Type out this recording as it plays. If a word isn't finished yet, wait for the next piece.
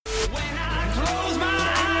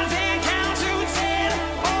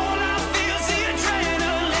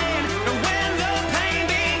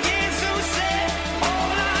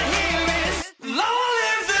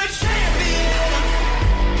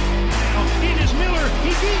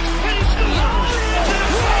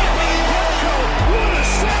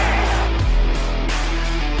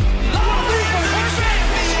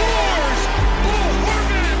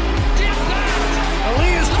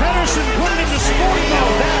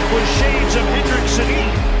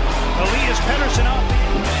Pettersson up.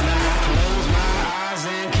 When I close my eyes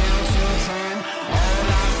and count to 10, all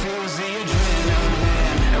I feel is the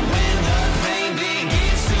adrenaline. And when the pain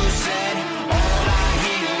begins to set, all I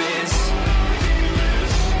hear is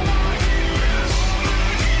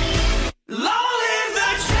long live the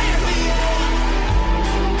champion.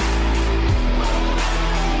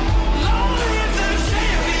 Long live the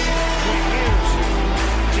champion.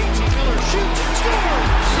 JT Miller shoots and scores.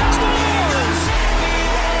 Scores!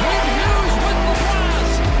 Quinn Hughes with the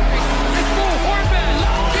pass. And Bo Horvat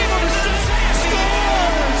gave him a assist.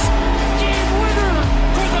 Scores! Game winner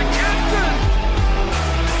for the captain.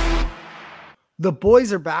 The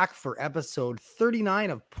boys are back for episode 39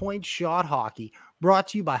 of Point Shot Hockey, brought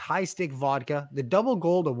to you by High Stick Vodka, the double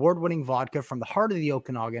gold award-winning vodka from the heart of the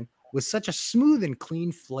Okanagan, with such a smooth and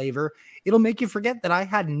clean flavor, it'll make you forget that I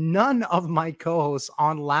had none of my co-hosts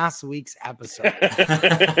on last week's episode.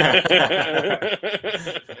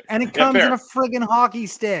 And it comes in a friggin' hockey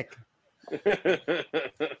stick.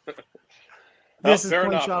 This is fair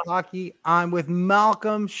Point enough. Shot Hockey. I'm with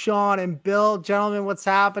Malcolm, Sean, and Bill. Gentlemen, what's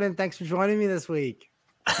happening? Thanks for joining me this week.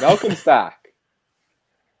 Malcolm's back.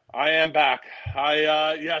 I am back.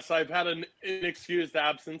 Yes, I've had an inexcused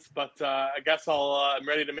absence, but I guess I'm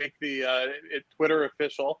ready to make the Twitter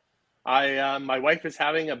official. My wife is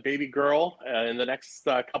having a baby girl in the next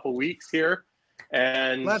couple weeks here,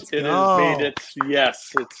 and Let's it go. has made it.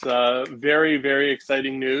 Yes, it's very, very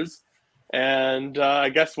exciting news, and I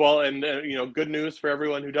guess good news for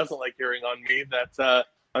everyone who doesn't like hearing on me that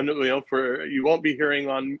you won't be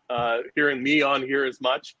hearing me on here as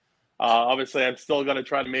much. Obviously, I'm still going to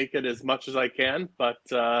try to make it as much as I can, but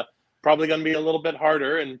probably going to be a little bit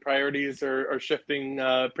harder, and priorities are shifting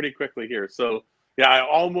pretty quickly here. So, yeah, I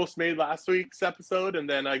almost made last week's episode, and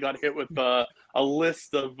then I got hit with a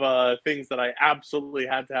list of things that I absolutely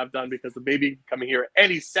had to have done because the baby coming here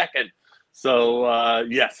any second. So,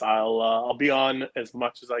 yes, I'll be on as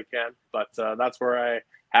much as I can, but that's where I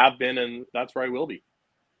have been, and that's where I will be.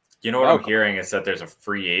 You know what I'm hearing is that there's a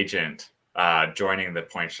free agent joining the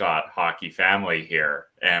Point Shot Hockey family here,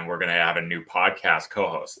 and we're going to have a new podcast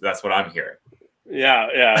co-host. That's what I'm hearing. Yeah.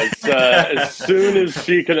 It's, as soon as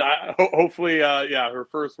she can, hopefully, her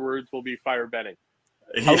first words will be fire Benning.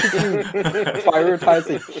 How could you prioritize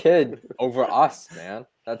a kid over us, man?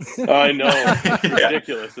 That's I know. It's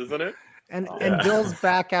ridiculous, isn't it? And Bill's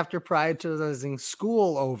back after prioritizing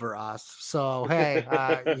school over us. So, hey,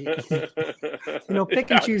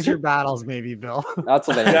 pick and choose your battles, maybe, Bill. That's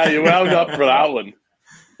what they Yeah, you wound up for that one.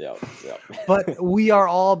 Yeah. But we are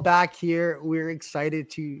all back here. We're excited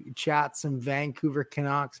to chat some Vancouver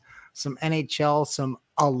Canucks, some NHL, some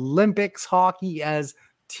Olympics hockey as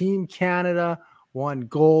Team Canada won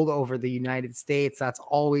gold over the United States. That's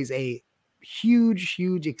always a huge,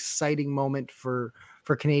 exciting moment for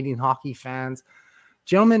Canadian hockey fans.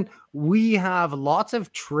 Gentlemen, we have lots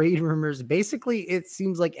of trade rumors. Basically, it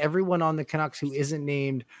seems like everyone on the Canucks who isn't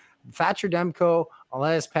named Thatcher Demko,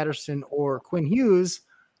 Elias Pettersson, or Quinn Hughes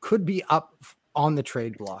could be up on the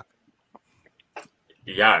trade block.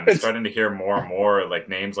 Yeah, I'm starting to hear more and more like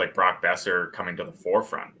names like Brock Besser coming to the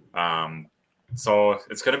forefront. So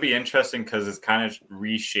it's going to be interesting because it's kind of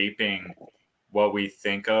reshaping what we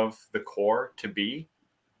think of the core to be.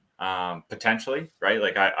 Potentially, right?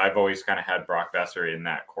 Like I've always kind of had Brock Besser in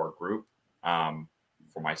that core group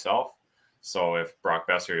for myself. So if Brock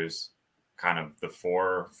Besser is kind of the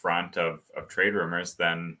forefront of trade rumors,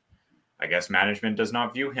 then I guess management does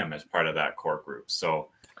not view him as part of that core group. So,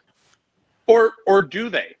 or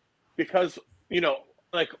do they? Because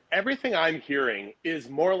like everything I'm hearing is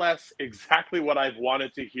more or less exactly what I've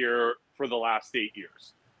wanted to hear for the last 8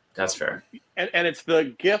 years. That's fair. And it's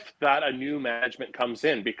the gift that a new management comes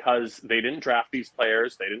in because they didn't draft these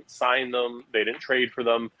players. They didn't sign them. They didn't trade for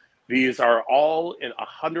them. These are all in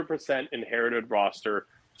 100% inherited roster.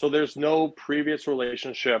 So there's no previous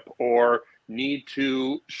relationship or need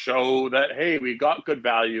to show that, hey, we got good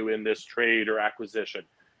value in this trade or acquisition.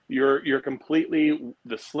 You're completely,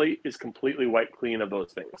 the slate is completely wiped clean of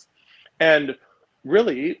those things. And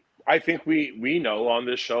really, I think we know on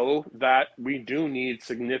this show that we do need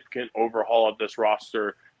significant overhaul of this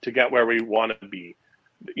roster to get where we want to be.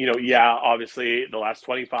 Obviously the last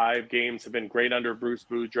 25 games have been great under Bruce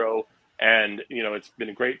Boudreau, and it's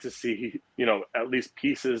been great to see at least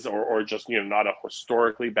pieces or just not a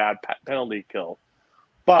historically bad penalty kill.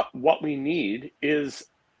 But what we need is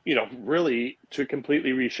really to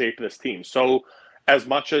completely reshape this team. So as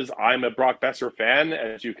much as I'm a Brock Besser fan,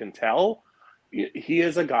 as you can tell, he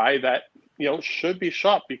is a guy that should be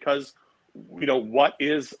shopped because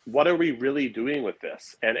what are we really doing with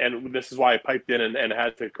this? And this is why I piped in and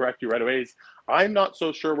had to correct you right away. I'm not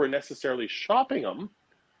so sure we're necessarily shopping them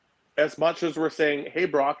as much as we're saying, hey,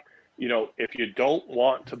 Brock, if you don't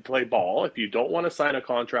want to play ball, if you don't want to sign a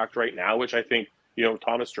contract right now, which I think,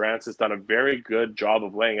 Thomas Drance has done a very good job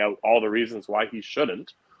of laying out all the reasons why he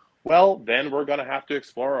shouldn't, well, then we're going to have to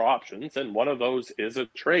explore our options. And one of those is a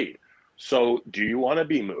trade. So do you want to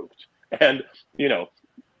be moved? And,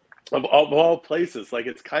 of all places, like,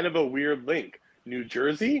 it's kind of a weird link. New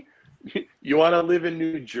Jersey, you want to live in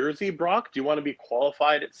New Jersey, Brock? Do you want to be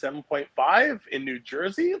qualified at 7.5 in New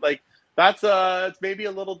Jersey? Like, that's it's maybe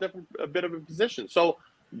a little different, a bit of a position. So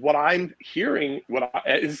what I'm hearing,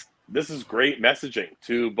 this is great messaging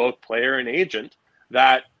to both player and agent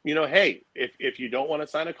that, hey, if you don't want to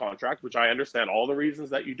sign a contract, which I understand all the reasons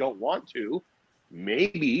that you don't want to,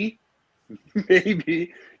 maybe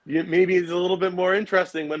it's a little bit more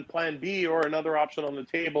interesting when plan B or another option on the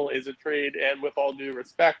table is a trade, and with all due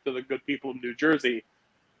respect to the good people of New Jersey,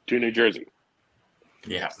 to New Jersey.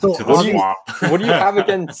 Yeah, So to the swamp. What do you have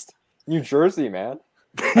against New Jersey, man?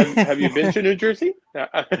 Have you been to New Jersey?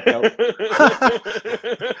 It's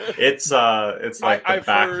like the I've heard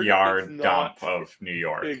backyard it's dump not of New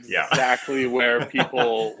York. exactly where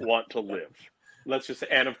people want to live. Let's just say,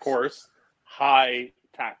 and of course, high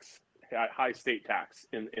state tax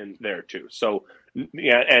in there too. So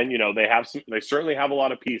yeah, and they certainly have a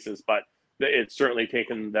lot of pieces, but it's certainly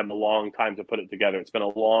taken them a long time to put it together. It's been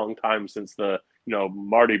a long time since the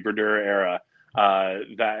Marty Brodeur era.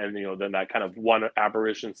 Then that kind of one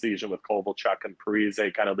aberration season with Kovalchuk and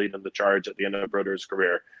Parise kind of leading the charge at the end of Brodeur's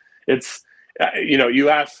career. It's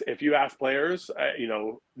if you ask players,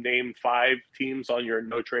 name 5 teams on your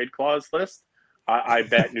no trade clause list, I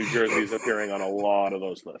bet New Jersey's appearing on a lot of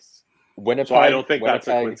those lists. Winnipeg, so I don't think that's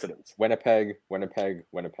a coincidence. Winnipeg.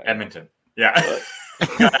 Edmonton. Yeah.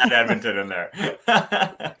 Gotta add Edmonton in there.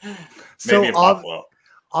 Maybe Buffalo.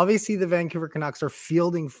 Obviously, the Vancouver Canucks are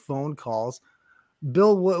fielding phone calls.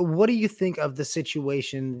 Bill, what do you think of the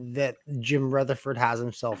situation that Jim Rutherford has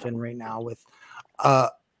himself in right now with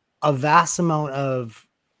a vast amount of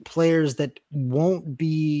players that won't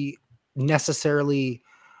be necessarily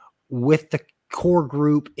with the core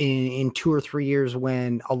group in 2 or 3 years,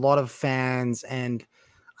 when a lot of fans and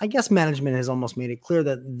I guess management has almost made it clear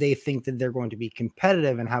that they think that they're going to be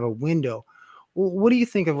competitive and have a window? What do you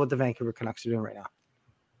think of what the Vancouver Canucks are doing right now?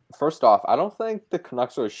 First off, I don't think the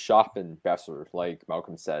Canucks are shopping Boeser, like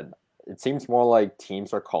Malcolm said. It seems more like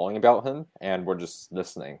teams are calling about him and we're just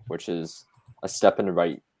listening, which is a step in the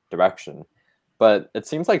right direction. But it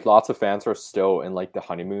seems like lots of fans are still in like the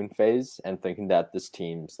honeymoon phase and thinking that this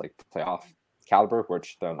team's like playoff caliber,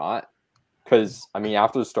 which they're not. Because, I mean,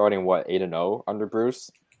 after starting, 8-0 under Bruce,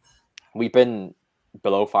 we've been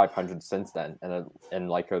below 500 since then in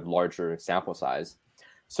like a larger sample size.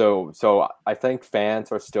 So I think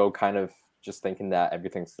fans are still kind of just thinking that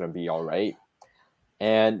everything's going to be all right.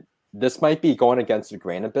 And this might be going against the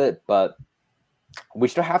grain a bit, but we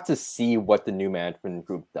still have to see what the new management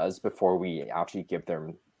group does before we actually give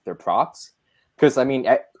them their props. Because, I mean,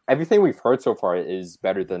 everything we've heard so far is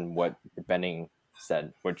better than what Benning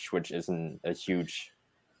said, which isn't a huge...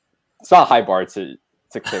 It's not a high bar to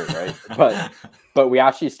clear, right? But we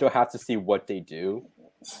actually still have to see what they do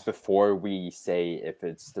before we say if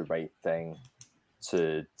it's the right thing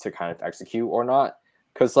to kind of execute or not.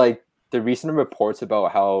 Because like the recent reports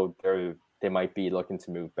about how they might be looking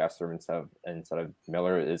to move Boeser instead of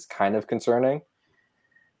Miller is kind of concerning.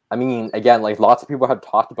 I mean, again, like lots of people have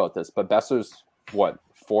talked about this, but Boeser's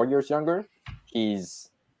 4 years younger.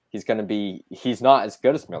 He's not as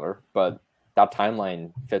good as Miller, but that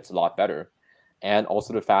timeline fits a lot better. And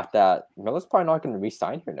also the fact that Miller's probably not going to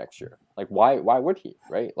re-sign here next year. Like, why would he,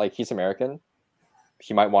 right? Like, he's American.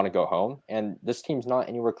 He might want to go home. And this team's not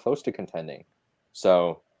anywhere close to contending.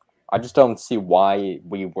 So I just don't see why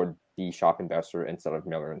we would be shopping Boeser instead of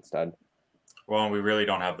Miller instead. Well, we really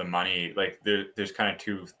don't have the money. Like, there's kind of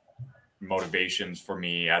 2 motivations for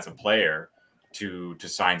me as a player to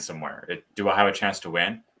sign somewhere. Do I have a chance to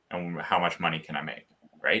win? And how much money can I make,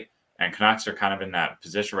 right? And Canucks are kind of in that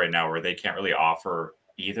position right now where they can't really offer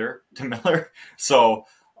either to Miller. So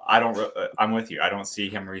I'm with you. I don't see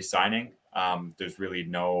him re-signing. There's really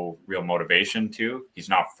no real motivation to. He's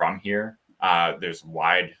not from here. There's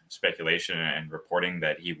wide speculation and reporting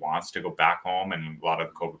that he wants to go back home, and a lot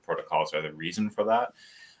of COVID protocols are the reason for that.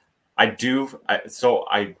 I've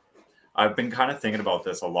been kind of thinking about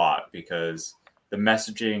this a lot because the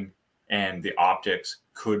messaging and the optics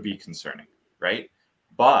could be concerning, right?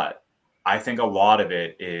 But I think a lot of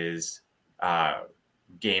it is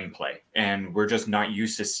gameplay. And we're just not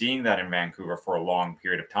used to seeing that in Vancouver for a long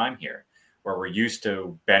period of time here, where we're used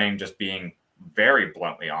to Benning just being very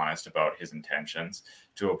bluntly honest about his intentions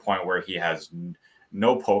to a point where he has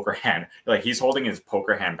no poker hand. Like, he's holding his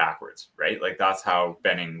poker hand backwards, right? Like, that's how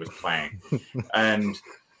Benning was playing. And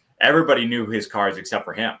everybody knew his cards except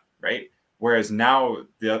for him, right? Whereas now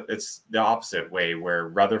it's the opposite way, where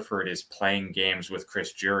Rutherford is playing games with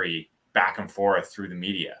Chris Jury back and forth through the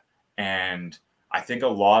media. And I think a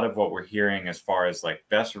lot of what we're hearing as far as like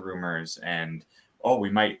best rumors and, oh, we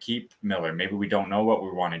might keep Miller. Maybe we don't know what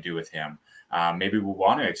we want to do with him. Maybe we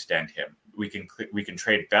want to extend him. We can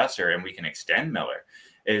trade Besser and we can extend Miller.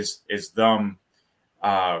 Is them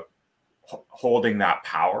holding that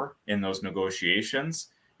power in those negotiations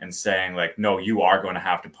and saying like, no, you are going to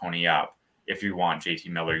have to pony up if you want JT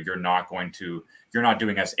Miller. You're not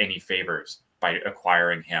doing us any favors by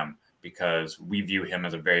acquiring him, because we view him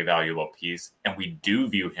as a very valuable piece, and we do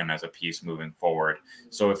view him as a piece moving forward.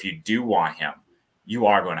 So if you do want him, you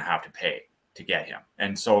are going to have to pay to get him.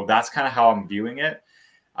 And so that's kind of how I'm viewing it.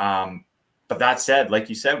 But that said, like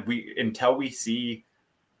you said, until we see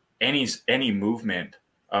any movement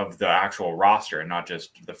of the actual roster and not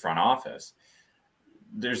just the front office,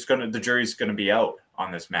 the jury's going to be out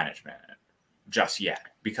on this management just yet,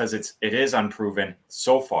 because it is unproven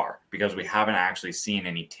so far, because we haven't actually seen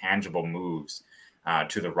any tangible moves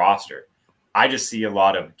to the roster. I just see a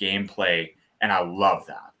lot of gameplay, and I love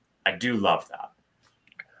that. I do love that.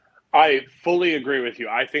 I fully agree with you.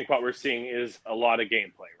 I think what we're seeing is a lot of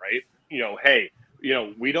gameplay, right? Hey,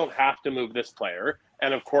 we don't have to move this player.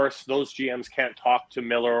 And of course, those GMs can't talk to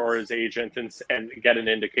Miller or his agent and get an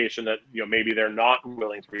indication that, maybe they're not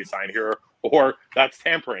willing to resign here, or that's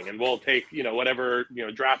tampering. And we'll take, whatever,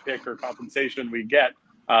 draft pick or compensation we get,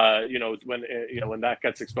 when that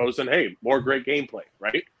gets exposed, and hey, more great gameplay,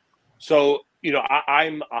 right? So,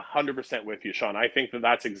 I'm 100% with you, Sean. I think that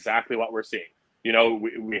that's exactly what we're seeing.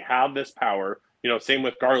 We have this power, same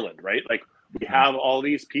with Garland, right? Like, we have all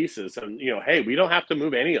these pieces, and, hey, we don't have to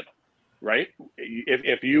move any of them. Right?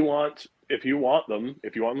 If you want them,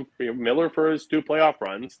 Miller for his 2 playoff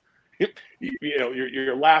runs,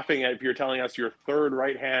 you're laughing at if you're telling us your third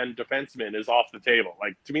right-hand defenseman is off the table.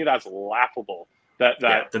 Like, to me, that's laughable. That's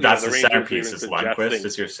the centerpiece. Is Lundqvist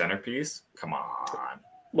is your centerpiece? Come on.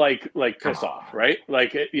 Like piss off, right?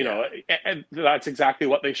 Like, and that's exactly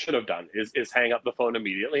what they should have done is hang up the phone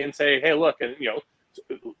immediately and say, hey, look, and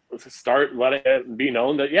start letting it be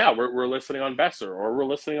known that, yeah, we're listening on Besser or we're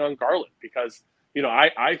listening on Garland, because,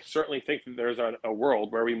 I certainly think that there's a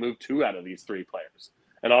world where we move 2 out of these 3 players.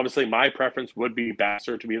 And obviously my preference would be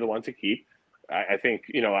Besser to be the one to keep. I think,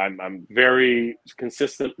 I'm very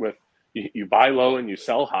consistent with you buy low and you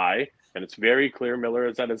sell high, and it's very clear Miller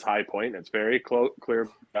is at his high point. And it's very clear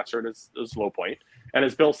Besser at his low point. And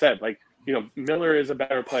as Bill said, like, Miller is a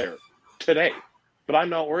better player today. But I'm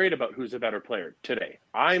not worried about who's a better player today.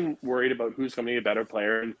 I'm worried about who's going to be a better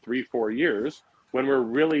player in 3-4 years when we're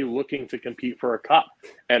really looking to compete for a cup.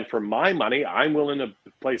 And for my money, I'm willing to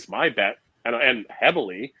place my bet and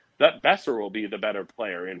heavily that Besser will be the better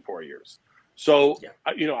player in 4 years. So,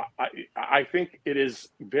 I think it is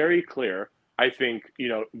very clear. I think,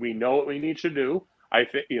 we know what we need to do. I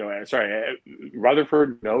think,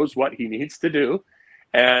 Rutherford knows what he needs to do.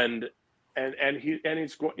 And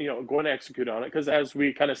he's going to execute on it, because as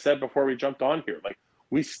we kind of said before we jumped on here, like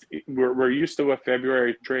we're used to a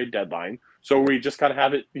February trade deadline, so we just kind of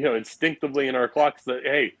have it instinctively in our clocks that,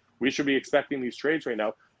 hey, we should be expecting these trades right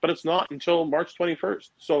now, but it's not until March 21st.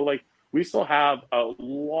 So like we still have a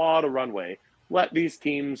lot of runway. Let these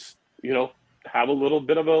teams have a little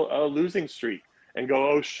bit of a losing streak and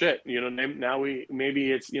go, oh shit, now we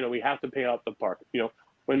have to pay out the park.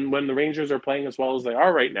 When the Rangers are playing as well as they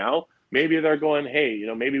are right now, maybe they're going, hey,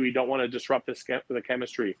 maybe we don't want to disrupt the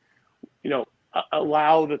chemistry.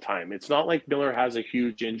 Allow the time. It's not like Miller has a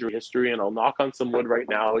huge injury history, and I'll knock on some wood right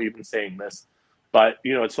now even saying this, but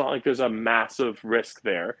it's not like there's a massive risk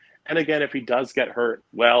there. And again, if he does get hurt,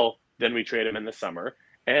 well, then we trade him in the summer.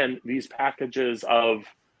 And these packages of,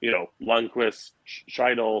 Lundqvist,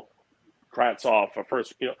 Scheidel, Kravtsov,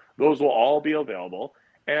 those will all be available.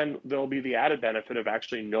 And there'll be the added benefit of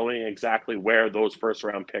actually knowing exactly where those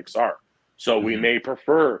first-round picks are. So we may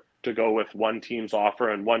prefer to go with one team's offer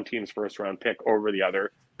and one team's first-round pick over the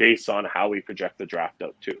other based on how we project the draft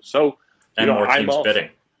out too. So, more teams bidding.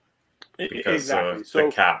 Because exactly.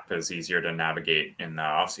 The cap is easier to navigate in the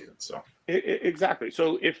offseason. So exactly.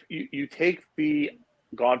 So if you take the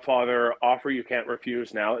Godfather offer you can't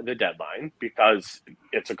refuse now at the deadline, because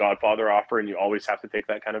it's a Godfather offer and you always have to take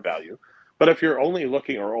that kind of value. But if you're only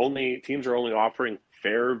looking, or teams are only offering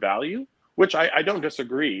fair value, which I don't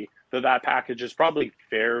disagree that package is probably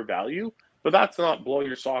fair value, but that's not blow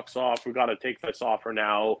your socks off. We got to take this offer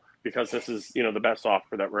now because this is, the best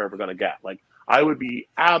offer that we're ever going to get. Like, I would be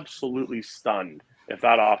absolutely stunned if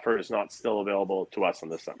that offer is not still available to us in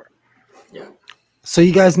the summer. Yeah. So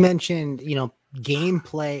you guys mentioned,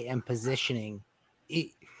 gameplay and positioning.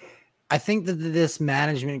 I think that this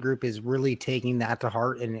management group is really taking that to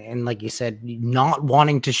heart. And like you said, not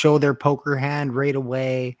wanting to show their poker hand right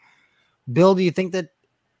away. Bill, do you think that,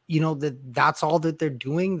 that's all that they're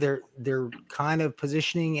doing? They're kind of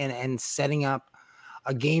positioning and setting up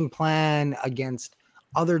a game plan against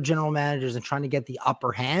other general managers and trying to get the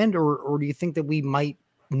upper hand? Or do you think that we might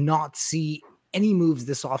not see any moves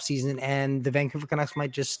this offseason and the Vancouver Canucks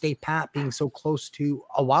might just stay pat, being so close to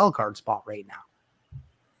a wild card spot right now?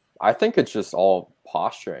 I think it's just all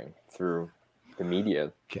posturing through the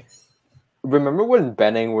media. Okay. Remember when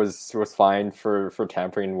Benning was fined for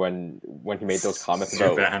tampering when he made those comments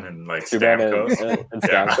about Subban and Subban Stamkos? and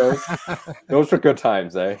Stamkos? Those were good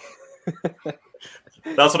times, eh?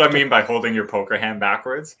 That's what I mean by holding your poker hand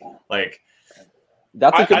backwards. Like,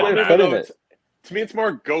 that's a good way of putting it. To me, it's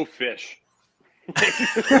more go fish. Do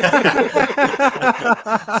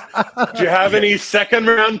you have any second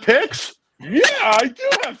round picks? Yeah, I do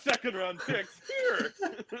have second round picks here.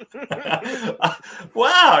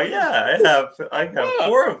 Wow, yeah, I have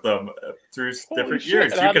 4 of them through different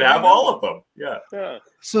years. You could have all of them. Yeah.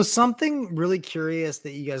 So something really curious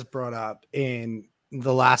that you guys brought up in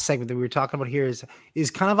the last segment that we were talking about here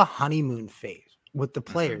is kind of a honeymoon phase with the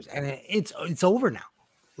players, and it's over now.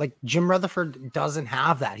 Like, Jim Rutherford doesn't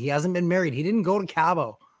have that. He hasn't been married. He didn't go to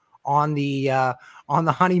Cabo on the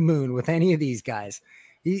honeymoon with any of these guys.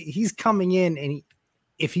 He's coming in, and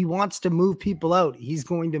if he wants to move people out, he's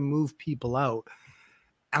going to move people out.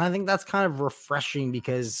 And I think that's kind of refreshing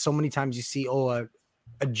because so many times you see, a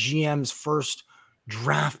GM's first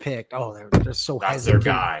draft pick. Oh, they're so That's hesitant.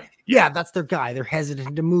 their guy. Yeah, that's their guy. They're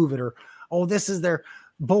hesitant to move it. Or, this is their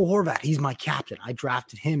Bo Horvat. He's my captain. I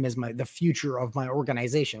drafted him as the future of my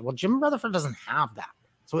organization. Well, Jim Rutherford doesn't have that.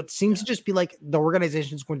 So it seems to just be like the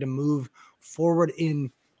organization is going to move forward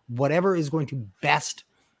in whatever is going to best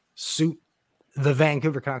suit the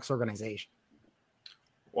Vancouver Canucks organization.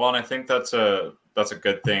 Well, and I think that's a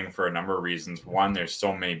good thing for a number of reasons. One, there's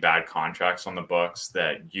so many bad contracts on the books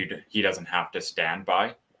that he doesn't have to stand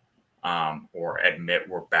by or admit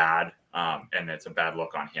we're bad, and it's a bad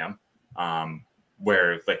look on him.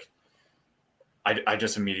 Where I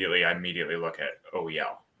immediately look at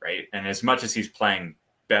OEL, right? And as much as he's playing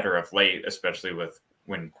better of late, especially with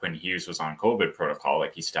when Quinn Hughes was on COVID protocol,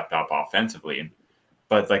 he stepped up offensively.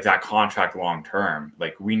 But that contract long term,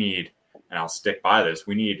 we need, and I'll stick by this,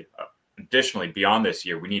 we need additionally beyond this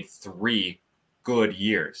year, we need 3 good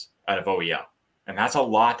years out of OEL. And that's a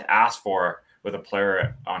lot to ask for with a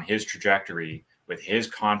player on his trajectory, with his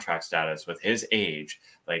contract status, with his age.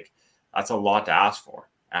 That's a lot to ask for.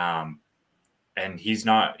 And he's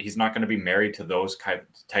not going to be married to those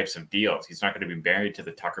types of deals. He's not going to be married to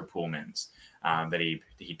the Tucker Pullmans that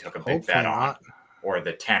he took a big bet on, or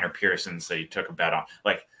the Tanner Pearsons that he took a bet on.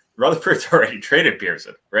 Rutherford's already traded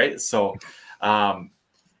Pearson, right? So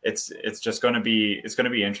it's just going to be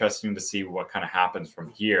interesting to see what kind of happens from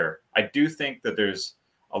here. I do think that there's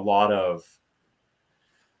a lot of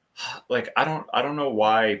I don't know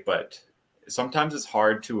why, but sometimes it's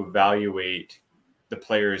hard to evaluate the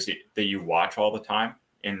players that you watch all the time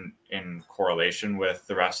in correlation with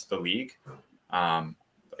the rest of the league,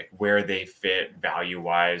 where they fit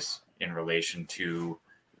value-wise in relation to,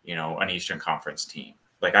 an Eastern Conference team.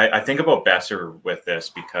 I think about Besser with this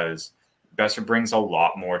because Besser brings a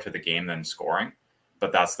lot more to the game than scoring,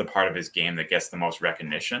 but that's the part of his game that gets the most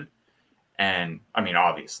recognition. And I mean,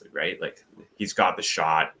 obviously, right? He's got the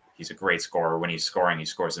shot. He's a great scorer. When he's scoring, he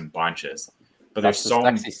scores in bunches. But that's there's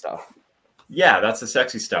sexy stuff. Yeah, that's the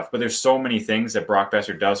sexy stuff. But there's so many things that Brock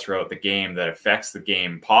Besser does throughout the game that affects the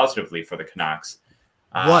game positively for the Canucks.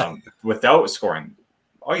 Without scoring.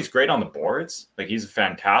 Oh, he's great on the boards. He's a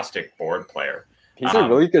fantastic board player. He's a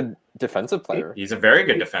really good defensive player. He's a very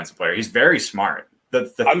good defensive player. He's very smart.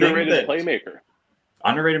 The underrated playmaker.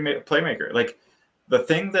 Underrated playmaker. The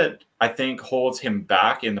thing that I think holds him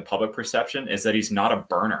back in the public perception is that he's not a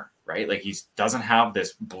burner, right? He doesn't have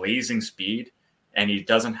this blazing speed, and he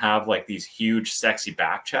doesn't have these huge, sexy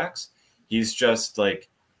back checks. He's just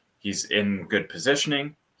he's in good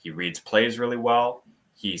positioning. He reads plays really well.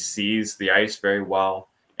 He sees the ice very well.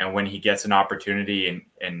 And when he gets an opportunity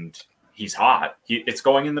and he's hot, it's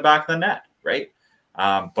going in the back of the net, right?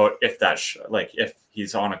 But if if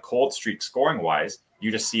he's on a cold streak scoring wise, you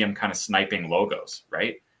just see him kind of sniping logos,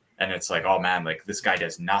 right? And it's oh man, this guy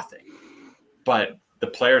does nothing. but the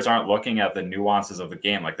players aren't looking at the nuances of the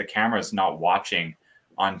game. Like the camera is not watching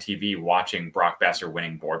on TV, watching Brock Besser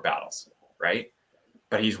winning board battles, right?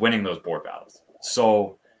 But he's winning those board battles.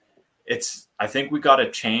 So I think we got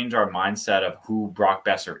to change our mindset of who Brock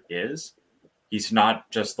Besser is. He's not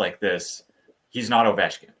just like this. He's not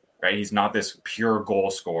Ovechkin, right? He's not this pure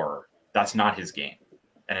goal scorer. That's not his game.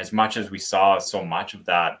 And as much as we saw so much of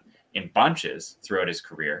that in bunches throughout his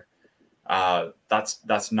career,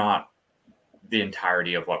 that's not the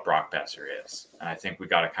entirety of what Brock Besser is. And I think we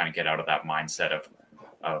got to kind of get out of that mindset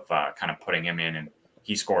of kind of putting him in and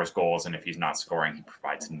he scores goals, and if he's not scoring, he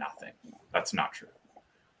provides nothing. That's not true.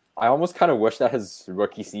 I almost kind of wish that his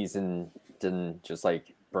rookie season didn't just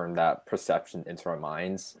like burn that perception into our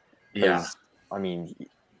minds. Yeah. I mean,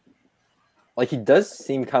 like he does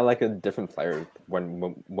seem kind of like a different player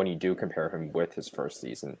when you do compare him with his first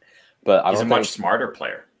season. But he's a much smarter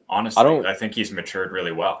player. Honestly, I think he's matured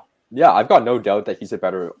really well. Yeah, I've got no doubt that he's a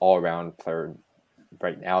better all-around player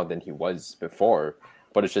right now than he was before.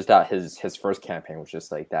 But it's just that his first campaign was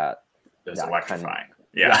just like that. It was electrifying.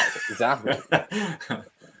 Yeah, exactly.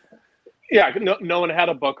 Yeah, no one had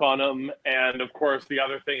a book on him. And, of course, the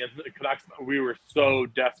other thing is the Canucks, we were so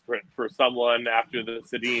desperate for someone after the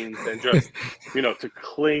Sedins and just, to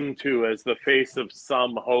cling to as the face of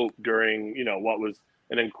some hope during, what was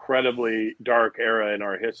an incredibly dark era in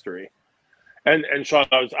our history. And Sean,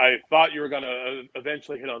 I thought you were going to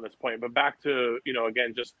eventually hit on this point, but back to,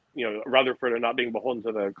 again, just, Rutherford and not being beholden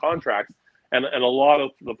to the contracts and a lot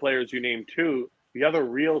of the players you named too. The other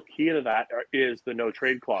real key to that is the no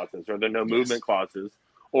trade clauses or the no movement clauses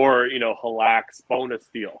or, Halak's bonus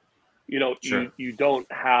deal. Sure. You don't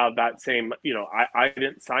have that same, I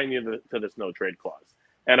didn't sign you to this no trade clause.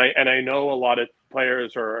 And I know a lot of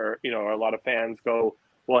players or a lot of fans go,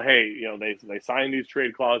 well, hey, they sign these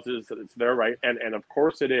trade clauses, it's their right. And of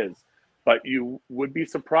course it is. But you would be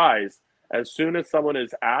surprised as soon as someone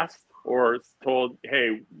is asked or told,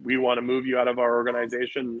 hey, we want to move you out of our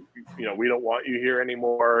organization, we don't want you here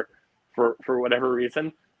anymore for whatever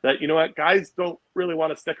reason, that, guys don't really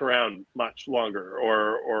want to stick around much longer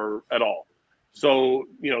or at all. So,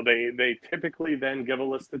 they typically then give a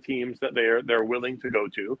list of teams that they're willing to go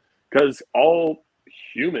to because all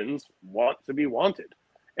humans want to be wanted.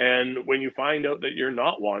 And when you find out that you're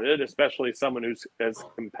not wanted, especially someone who's as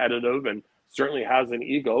competitive and certainly has an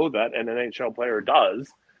ego that an NHL player does,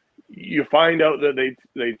 you find out that they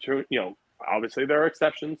obviously there are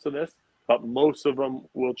exceptions to this, but most of them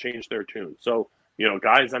will change their tune. So,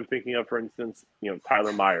 guys I'm thinking of, for instance,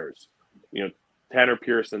 Tyler Myers, Tanner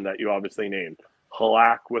Pearson that you obviously named,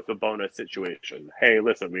 Halak with the bonus situation. Hey,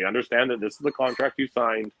 listen, we understand that this is the contract you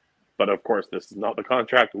signed, but of course this is not the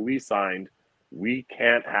contract we signed. We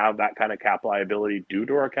can't have that kind of cap liability due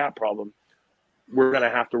to our cap problem. We're going to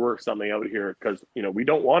have to work something out here because, we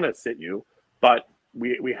don't want to sit you, but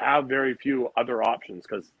we have very few other options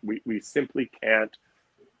because we simply can't,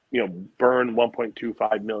 burn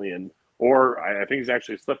 $1.25 million. Or I think he's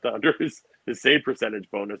actually slipped under his save percentage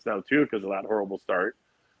bonus now too because of that horrible start.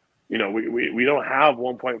 We don't have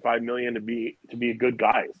 $1.5 million to be good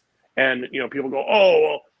guys. And, people go, oh,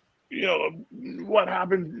 well, what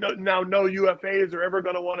happens now? No UFAs are ever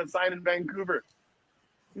going to want to sign in Vancouver.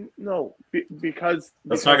 No, because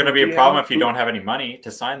that's not going to be a problem if you don't have any money to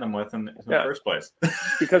sign them with in the first place.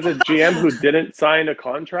 Because a GM who didn't sign a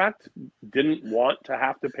contract didn't want to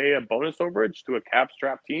have to pay a bonus overage to a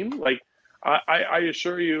cap-strapped team. Like, I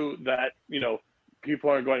assure you that, people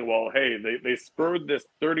are going, well, hey, they spurred this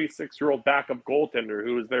 36-year-old backup goaltender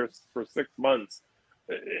who was there for 6 months.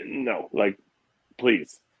 No, like,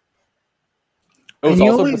 please. It was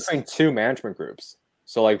also between two management groups.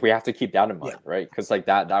 So, like, we have to keep that in mind, right? Because, like,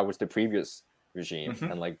 that was the previous regime.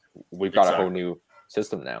 And, like, we've got a whole new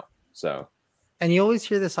system now. So, and you always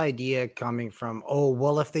hear this idea coming from, oh,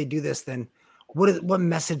 well, if they do this, then what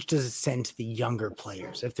message does it send to the younger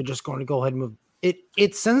players if they're just going to go ahead and move?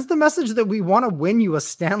 It sends the message that we want to win you a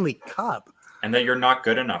Stanley Cup. And that you're not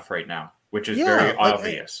good enough right now, which is very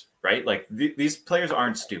obvious, right? Like, these players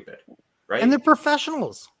aren't stupid, right? And they're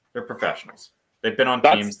professionals. They're professionals. They've been on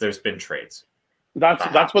teams. There's been trades.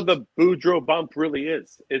 That's what the Boudreaux bump really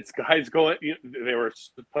is. It's guys going. They were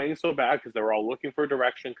playing so bad because they were all looking for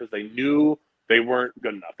direction because they knew they weren't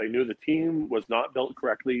good enough. They knew the team was not built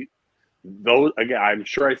correctly. Those, again, I'm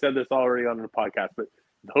sure I said this already on the podcast, but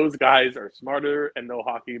those guys are smarter and know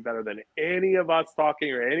hockey better than any of us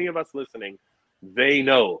talking or any of us listening. They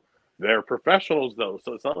know. They're professionals though,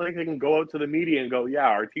 so it's not like they can go out to the media and go, "Yeah,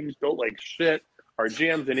 our team's built like shit. Our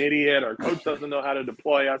GM's an idiot. Our coach doesn't know how to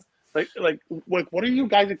deploy us." Like, what are you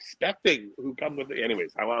guys expecting who come with it?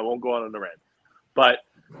 Anyways, I won't go on the rant. But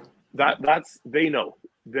that's they know.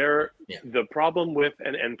 They're Yeah. the problem with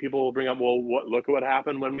and people will bring up, well, look at what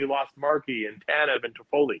happened when we lost Markey and Tanev and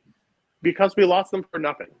Toffoli. Because we lost them for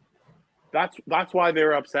nothing. That's why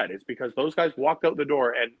they're upset. It's because those guys walked out the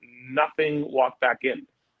door and nothing walked back in.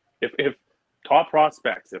 If top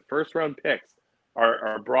prospects, if first round picks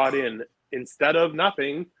are brought in instead of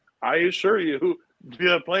nothing, I assure you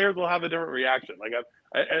the players will have a different reaction. Like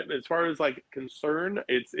as far as like concern,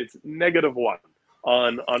 it's -1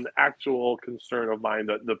 on actual concern of mine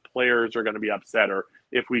that the players are going to be upset, or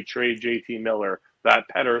if we trade JT Miller, that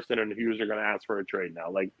Pettersson and Hughes are going to ask for a trade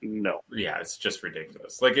now. Like, no. Yeah, it's just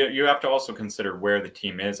ridiculous. Like, you have to also consider where the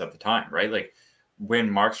team is at the time, right? Like, when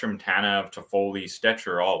Markstrom, Tanev, Toffoli,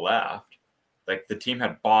 Stetcher all left, like, the team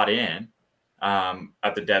had bought in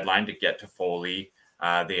at the deadline to get Toffoli.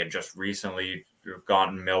 They had just recently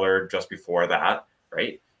gotten Miller just before that,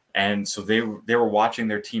 right? And so they were watching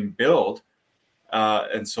their team build,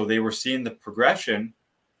 and so they were seeing the progression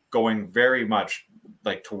going very much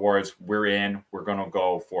like towards we're going to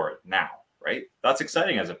go for it now, right? That's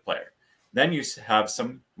exciting as a player. Then you have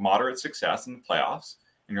some moderate success in the playoffs,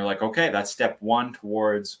 and you're like, okay, that's step one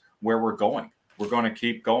towards where we're going. We're going to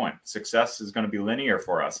keep going. Success is going to be linear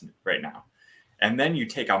for us right now. And then you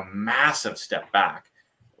take a massive step back.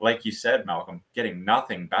 Like you said, Malcolm, getting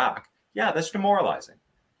nothing back. Yeah, that's demoralizing.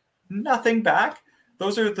 Nothing back.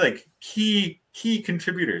 Those are like key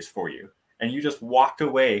contributors for you. And you just walked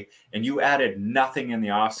away and you added nothing in the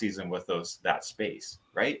offseason with that space,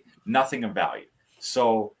 right? Nothing of value.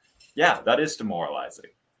 So, yeah, that is demoralizing,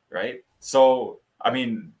 right? So, I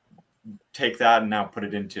mean, take that and now put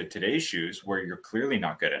it into today's shoes where you're clearly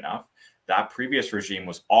not good enough. That previous regime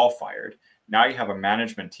was all fired. Now you have a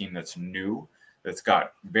management team that's new, that's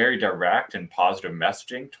got very direct and positive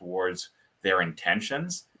messaging towards their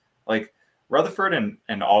intentions. Like Rutherford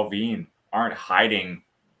and Alvin aren't hiding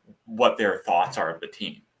what their thoughts are of the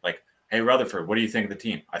team. Like, hey, Rutherford, what do you think of the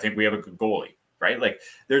team? I think we have a good goalie, right? Like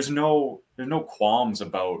there's no qualms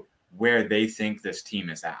about where they think this team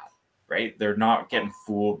is at, right? They're not getting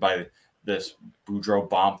fooled by this Boudreau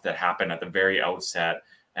bump that happened at the very outset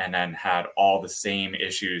and then had all the same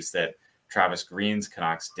issues that Travis Green's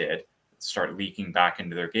Canucks did start leaking back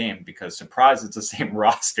into their game because, surprise, it's the same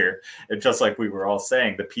roster. And just like we were all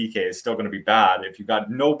saying, the PK is still going to be bad if you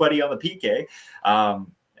got nobody on the PK.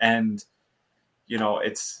 And, you know,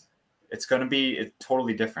 it's going to be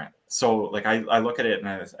totally different. So, like, I look at it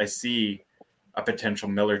and I see a potential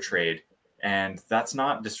Miller trade, and that's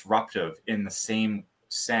not disruptive in the same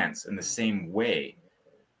sense, in the same way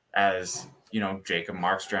as, you know, Jacob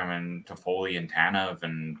Markstrom and Toffoli and Tanev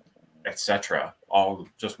and etc. all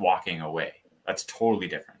just walking away. That's totally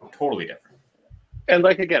different. Totally different. And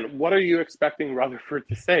like, again, what are you expecting Rutherford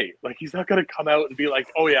to say? Like, he's not going to come out and be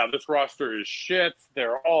like, oh yeah, this roster is shit.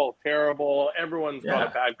 They're all terrible. Everyone's got a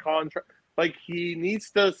bad contract. Like, he needs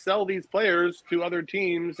to sell these players to other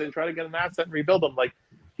teams and try to get an asset and rebuild them. Like,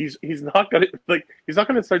 he's not going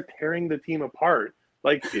to start tearing the team apart.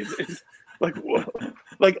 Like, it's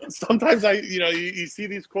like sometimes you see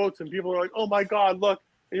these quotes and people are like, oh my God, look.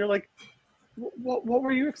 And you're like, what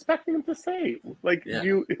were you expecting him to say? Like,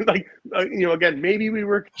 again, maybe we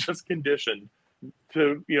were just conditioned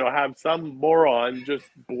to, have some moron just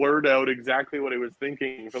blurt out exactly what he was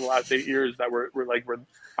thinking for the last 8 years that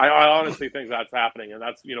I honestly think that's happening. And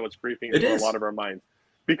that's, what's creeping into a lot of our minds.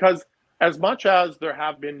 Because as much as there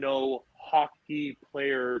have been no hockey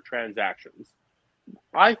player transactions,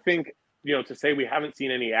 I think, to say we haven't seen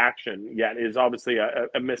any action yet is obviously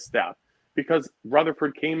a misstep. Because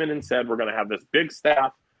Rutherford came in and said, we're going to have this big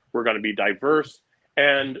staff, we're going to be diverse,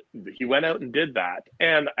 and he went out and did that.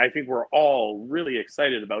 And I think we're all really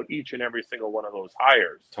excited about each and every single one of those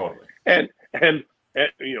hires. Totally. And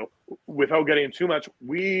without getting too much,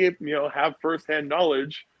 we, have firsthand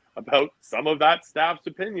knowledge about some of that staff's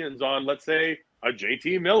opinions on, let's say, a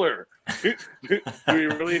JT Miller. Do we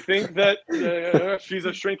really think that she's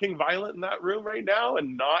a shrinking violet in that room right now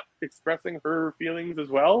and not expressing her feelings as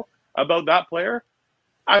well about that player?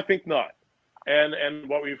 I think not. And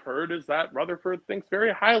what we've heard is that Rutherford thinks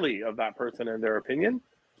very highly of that person in their opinion.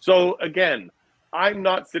 So again, I'm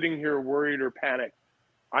not sitting here worried or panicked.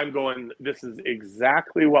 I'm going, this is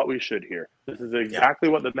exactly what we should hear. This is exactly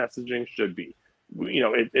what the messaging should be.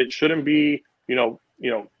 It shouldn't be,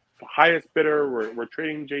 highest bidder, we're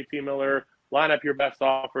trading JT Miller, line up your best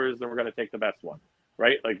offers, then we're going to take the best one,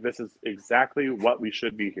 right? Like, this is exactly what we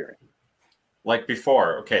should be hearing. Like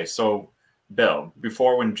before, okay, so Bill,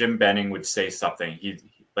 before when Jim Benning would say something,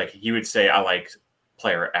 he would say, I like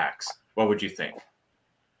player X. What would you think?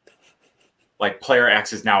 Like, player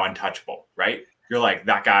X is now untouchable, right? you're like,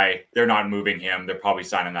 that guy, they're not moving him. They're probably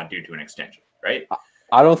signing that dude to an extension, right?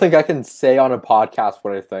 I don't think I can say on a podcast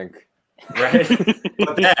what I think. Right.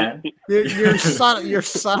 But then Your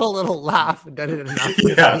subtle little laugh done it enough.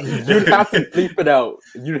 Yeah. You'd have to bleep it out.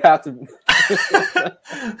 You'd have to.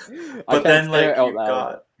 But then like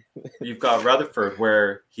you've got Rutherford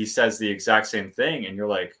where he says the exact same thing, and you're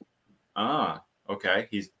like, okay,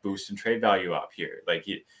 he's boosting trade value up here. Like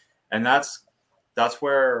and that's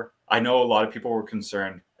where I know a lot of people were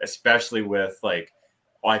concerned, especially with like,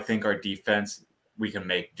 I think our defense, we can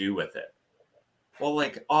make do with it. Well,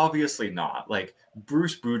 like, obviously not. Like,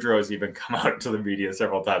 Bruce Boudreau has even come out to the media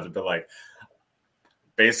several times and been like,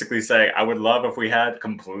 basically saying, I would love if we had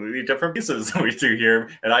completely different pieces than we do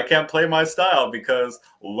here, and I can't play my style because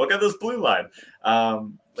look at this blue line.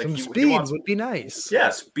 Some speed would be nice.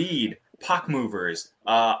 Yeah, speed, puck movers.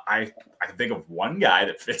 I can think of one guy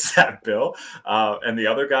that fits that bill, and the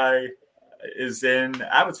other guy is in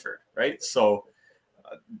Abbotsford, right? So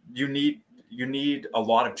you need a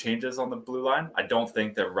lot of changes on the blue line. I don't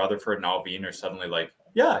think that Rutherford and Alvin are suddenly like,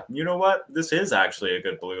 yeah, you know what? This is actually a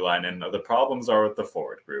good blue line, and the problems are with the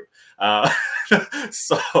forward group.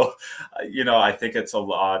 So, I think it's a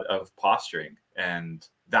lot of posturing, and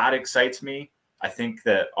that excites me. I think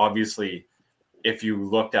that obviously if you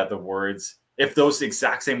looked at the words, if those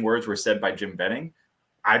exact same words were said by Jim Benning,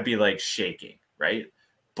 I'd be like shaking, right?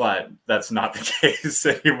 But that's not the case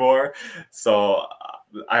anymore. So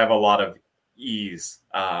I have a lot of ease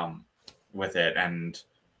with it, and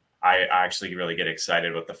I actually really get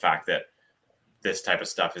excited with the fact that this type of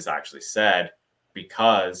stuff is actually said,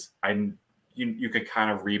 because you could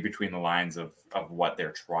kind of read between the lines of what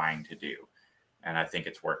they're trying to do, and I think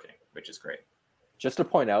it's working, which is great. Just to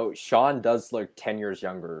point out, Sean does look 10 years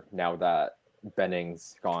younger now that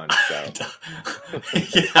Benning's gone. So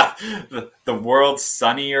yeah, the world's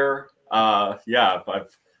sunnier.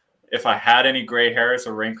 If I had any gray hairs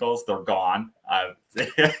or wrinkles, they're gone.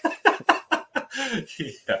 Yeah.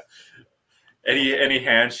 Any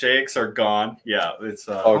handshakes are gone. Yeah, it's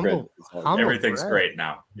good. Everything's great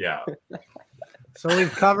now. Yeah. So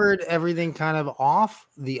we've covered everything kind of off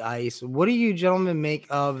the ice. What do you gentlemen make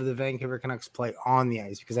of the Vancouver Canucks play on the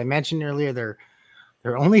ice? Because I mentioned earlier they're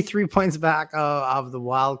only 3 points back of the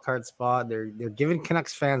wild card spot. They're giving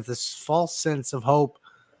Canucks fans this false sense of hope,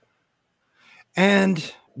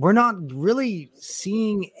 and we're not really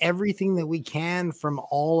seeing everything that we can from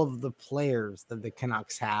all of the players that the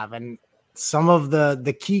Canucks have, and some of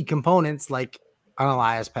the key components like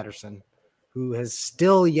Elias Pettersson, who has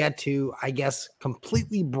still yet to, I guess,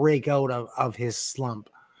 completely break out of his slump.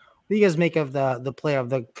 What do you guys make of the play of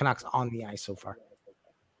the Canucks on the ice so far?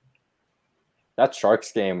 That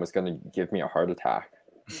Sharks game was going to give me a heart attack.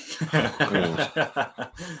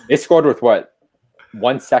 They scored with what?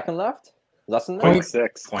 1 second left? Less than that?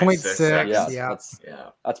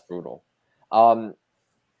 0.6. That's brutal. I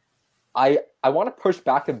want to push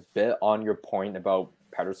back a bit on your point about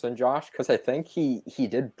Pettersson, Josh, because I think he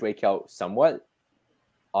did break out somewhat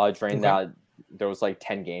during that. There was like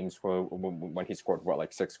 10 games when he scored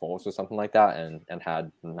 6 goals or something like that, and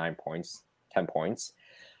had 9 points, 10 points.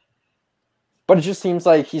 But it just seems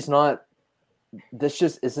like he's not. This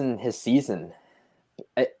just isn't his season.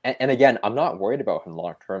 And again, I'm not worried about him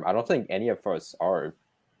long term. I don't think any of us are.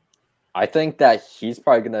 I think that he's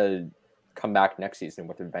probably going to come back next season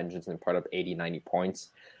with a vengeance and put up 80, 90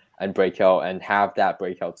 points and break out and have that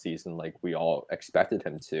breakout season like we all expected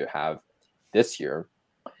him to have this year.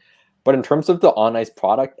 But in terms of the on-ice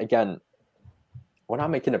product, again, we're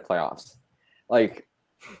not making the playoffs. Like,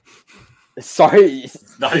 sorry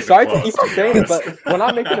to keep saying it, but we're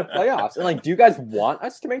not making the playoffs. And like, do you guys want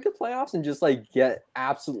us to make the playoffs and just like get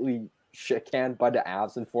absolutely shit canned by the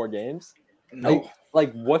Avs in 4 games? No.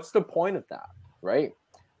 Like, what's the point of that, right?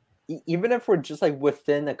 Even if we're just like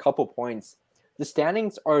within a couple points, the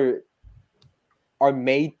standings are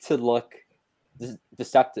made to look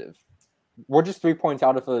deceptive. We're just 3 points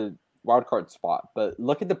out of a wildcard spot, but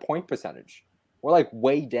look at the point percentage. We're like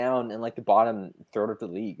way down in like the bottom third of the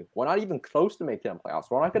league. We're not even close to making the playoffs.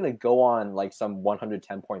 We're not going to go on like some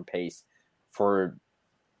 110 point pace for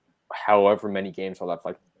however many games are left,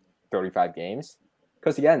 like 35 games.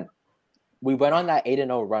 Because again, we went on that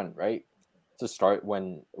 8-0 run, right? To start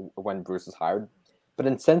when Bruce was hired. But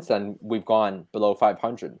then since then, we've gone below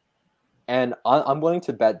 500. And I'm willing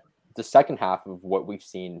to bet the second half of what we've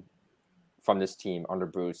seen from this team under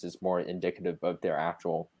Bruce is more indicative of their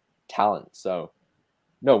actual talent. So,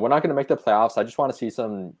 no, we're not going to make the playoffs. I just want to see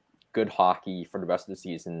some good hockey for the rest of the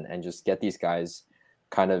season and just get these guys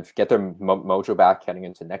kind of get their mojo back heading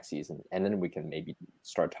into next season. And then we can maybe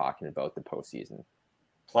start talking about the postseason.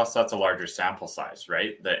 Plus, that's a larger sample size,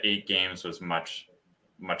 right? The 8 games was much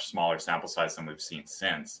smaller sample size than we've seen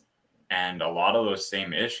since. And a lot of those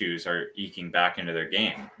same issues are eking back into their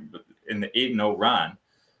game. In the 8-0 run,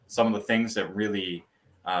 some of the things that really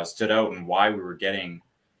stood out and why we were getting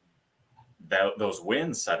those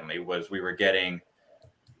wins suddenly was we were getting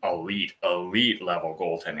elite level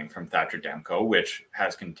goaltending from Thatcher Demko, which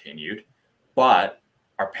has continued. But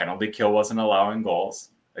our penalty kill wasn't allowing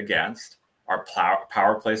goals against. Our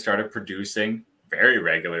power play started producing very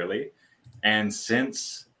regularly. And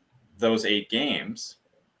since those 8 games,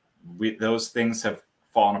 those things have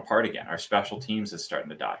fallen apart again. Our special teams is starting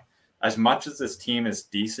to die. As much as this team is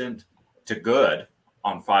decent to good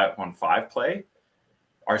on 5-on-5 play,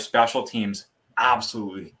 our special teams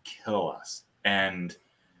absolutely kill us. And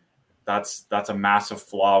that's a massive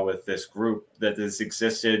flaw with this group that has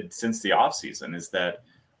existed since the offseason, is that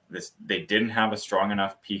they didn't have a strong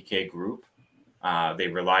enough PK group. They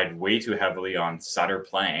relied way too heavily on Sutter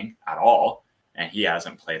playing at all, and he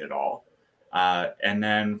hasn't played at all. And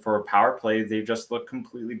then for power play, they just look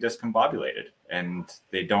completely discombobulated, and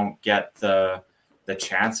they don't get the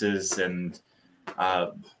chances and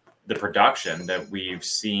the production that we've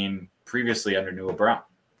seen previously under Newell Brown.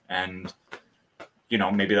 And, you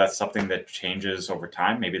know, maybe that's something that changes over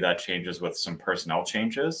time. Maybe that changes with some personnel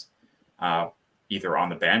changes, either on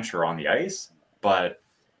the bench or on the ice. But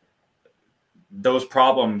those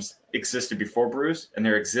problems existed before, Bruce, and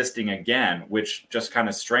they're existing again, which just kind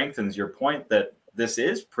of strengthens your point that this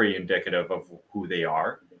is pretty indicative of who they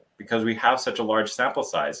are, because we have such a large sample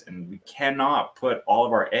size, and we cannot put all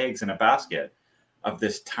of our eggs in a basket of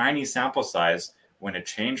this tiny sample size when a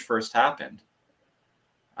change first happened.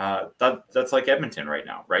 That's like Edmonton right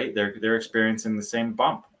now, right? They're experiencing the same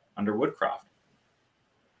bump under Woodcroft.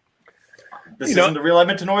 This isn't the real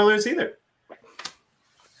Edmonton Oilers either.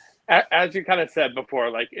 As you kind of said before,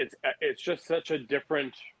 like it's just such a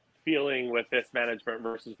different feeling with this management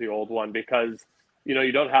versus the old one, because, you know,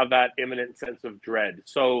 you don't have that imminent sense of dread.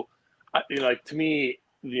 So, like, to me,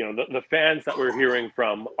 you know, the fans that we're hearing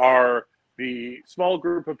from are the small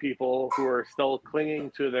group of people who are still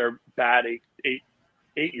clinging to their bad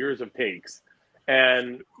eight years of takes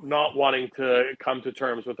and not wanting to come to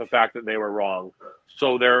terms with the fact that they were wrong.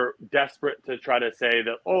 So they're desperate to try to say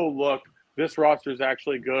that, oh, look, this roster is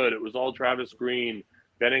actually good. It was all Travis Green.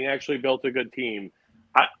 Benning actually built a good team.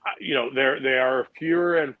 You know, they are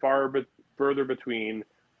fewer and further between,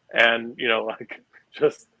 and, you know, like,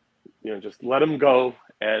 just let them go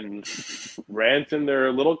and rant in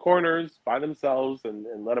their little corners by themselves and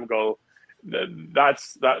let them go.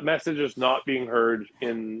 That message is not being heard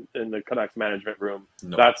in the Canucks management room.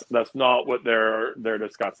 No. That's not what they're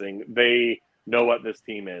discussing. They know what this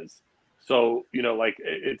team is. So, you know, like,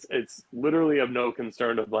 it's literally of no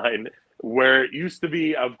concern of mine, where it used to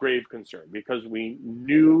be of grave concern, because we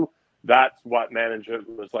knew that's what management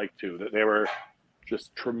was like too, that they were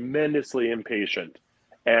just tremendously impatient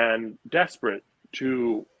and desperate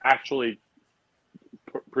to actually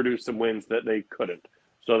produce some wins that they couldn't.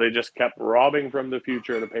 So they just kept robbing from the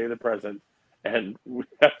future to pay the present, and we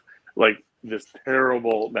have, like, this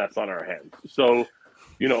terrible mess on our hands. So,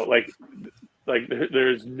 you know, like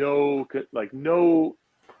there's no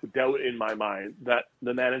doubt in my mind that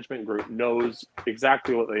the management group knows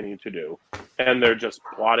exactly what they need to do, and they're just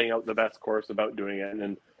plotting out the best course about doing it,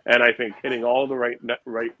 and I think hitting all the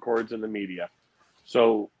right chords in the media.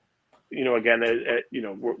 So, you know, again, you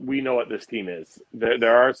know, we know what this team is.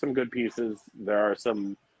 There are some good pieces, there are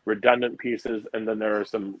some redundant pieces, and then there are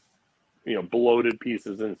some, you know, bloated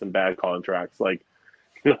pieces and some bad contracts. Like,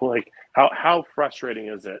 you know, like how frustrating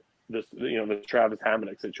is it, this, you know, this Travis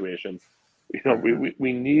Hamonic situation? You know,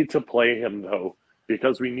 we need to play him, though,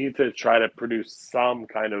 because we need to try to produce some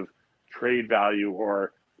kind of trade value,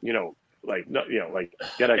 or, you know, like, you know, like,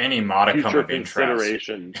 get any modicum of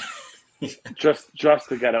consideration just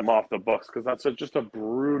to get him off the books, because that's just a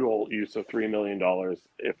brutal use of $3 million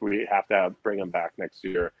if we have to bring him back next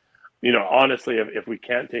year. You know, honestly, if we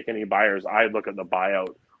can't take any buyers, I look at the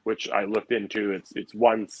buyout, which I looked into. It's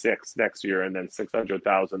 1.6 next year, and then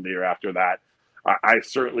 $600,000 the year after that. I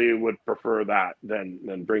certainly would prefer that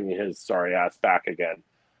than bringing his sorry ass back again.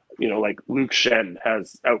 You know, like, Luke Shen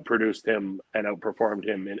has outproduced him and outperformed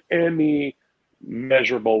him in any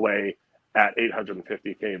measurable way at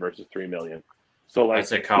 $850K versus $3 million. So, like, I'd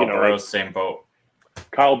say Kyle Burrows, same boat.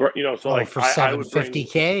 You know, so like, for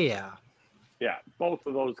 $750K, yeah, both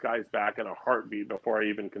of those guys back in a heartbeat before I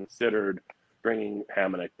even considered bringing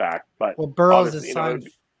Hamonic back. But Burrows is signed.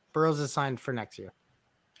 Burrows is signed for next year.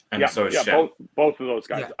 And so is Shen. Both of those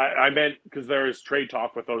guys. Yeah. I meant because there is trade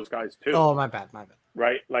talk with those guys too. Oh, my bad.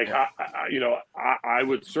 right? Like, Yeah. I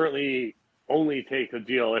would certainly only take a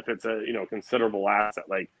deal if it's a, considerable asset,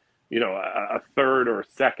 like, a third or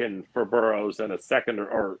second for Burrows and a second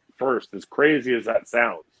or first, as crazy as that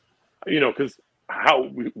sounds, because how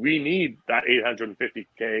we need that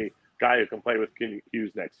 $850K guy who can play with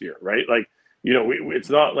Hughes next year, right? Like, it's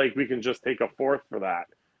not like we can just take a fourth for that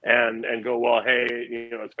and go, well, hey,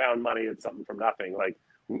 it's found money, it's something from nothing. Like,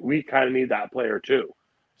 we kind of need that player too.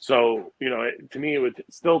 So, to me, it would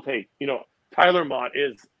still take, Tyler Mott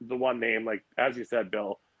is the one name, like, as you said,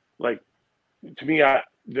 Bill, like, to me,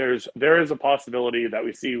 there is a possibility that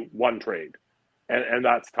we see one trade, and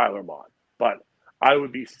that's Tyler Mott. But I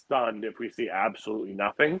would be stunned if we see absolutely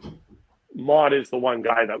nothing. Mott is the one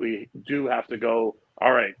guy that we do have to go,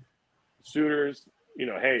 all right, Suitors,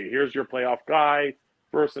 hey, here's your playoff guy,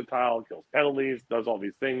 versatile, kills penalties, does all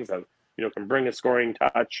these things, and, can bring a scoring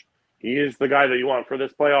touch. He is the guy that you want for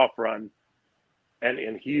this playoff run.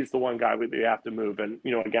 And he's the one guy we have to move. And,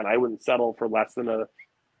 again, I wouldn't settle for less than a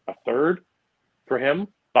third for him,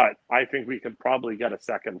 but I think we could probably get a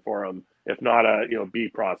second for him, if not a, B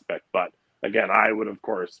prospect. But again, I would, of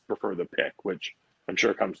course, prefer the pick, which I'm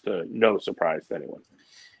sure comes to no surprise to anyone.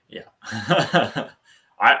 Yeah.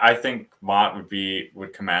 I think Mott would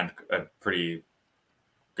command a pretty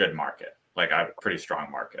good market, like a pretty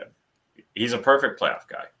strong market. He's a perfect playoff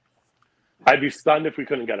guy. I'd be stunned if we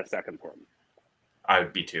couldn't get a second for him. I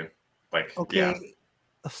would be too. Like, Okay. yeah.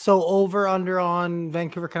 So over under on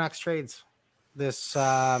Vancouver Canucks trades this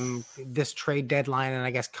trade deadline, and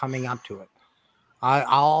I guess coming up to it.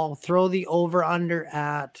 I'll throw the over under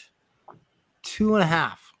at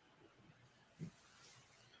 2.5.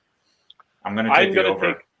 I'm going to take the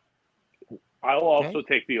over. I'll also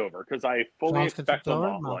take the over because I fully expect the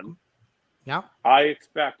Mott one. Yeah. I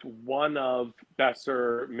expect one of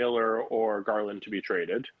Besser, Miller, or Garland to be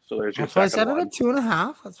traded. So there's your That's why I second said one. it at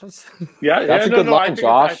 2.5. That's what I said. Yeah, That's a good line,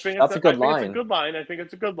 Josh. That's a good I line. think it's a good line. I think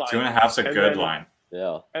it's a good line. 2.5's a good line.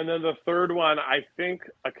 Yeah. And then the third one, I think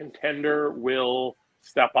a contender will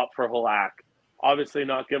step up for Halak. Obviously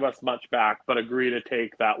not give us much back, but agree to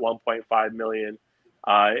take that $1.5 million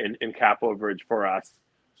in cap overage for us.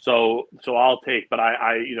 So I'll take, but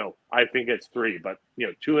I think it's 3, but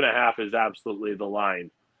 2.5 is absolutely the line.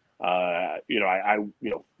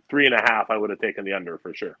 3.5, I would have taken the under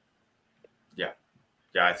for sure. Yeah.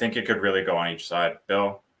 Yeah. I think it could really go on each side.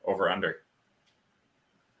 Bill, over under.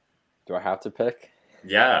 Do I have to pick?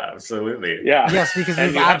 Yeah, absolutely. Yeah. Yes, because And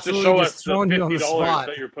we've you have to absolutely show us just the thrown you on the $50 spot.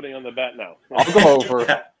 that you're putting on the bet now. I'll go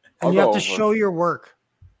over. And you have to show your work.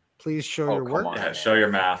 Please show your come work. on. Yeah, show your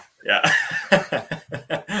math. Yeah.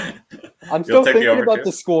 I'm still take the thinking over about too?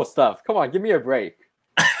 the school stuff. Come on, give me a break.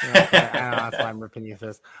 Yeah, I know, that's why I'm ripping you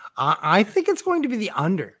this. I think it's going to be the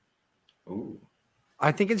under. Ooh,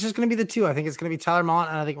 I think it's just going to be the 2. I think it's going to be Tyler Mott,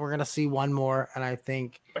 and I think we're going to see one more. And I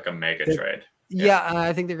think, like a mega trade. yeah, and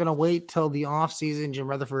I think they're going to wait till the offseason. Jim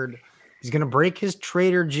Rutherford is going to break his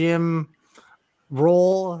Trader Jim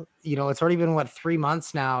role. It's already been 3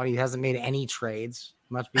 months now, and he hasn't made any trades.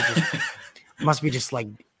 Must be just like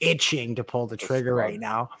itching to pull the trigger right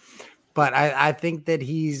now. But I think that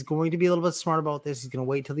he's going to be a little bit smart about this. He's going to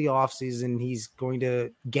wait till the offseason. He's going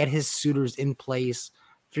to get his suitors in place,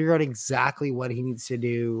 figure out exactly what he needs to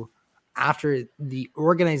do after the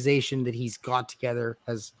organization that he's got together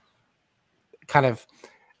has kind of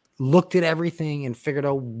looked at everything and figured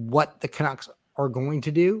out what the Canucks are going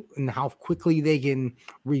to do and how quickly they can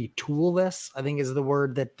retool this, I think is the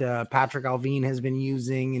word that Patrick Alvin has been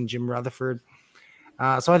using and Jim Rutherford.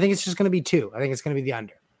 So I think it's just going to be 2. I think it's going to be the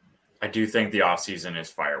under. I do think the offseason is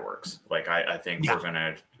fireworks. Like I think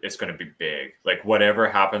it's going to be big. Like whatever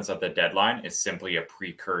happens at the deadline is simply a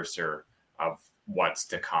precursor of what's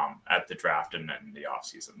to come at the draft and then the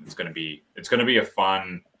offseason. It's going to be a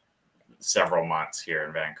fun several months here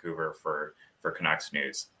in Vancouver for Canucks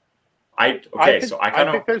news. I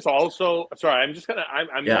think there's also, sorry, I'm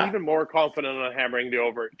even more confident on hammering the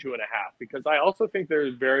over at 2.5 because I also think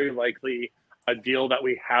there's very likely a deal that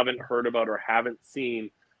we haven't heard about or haven't seen,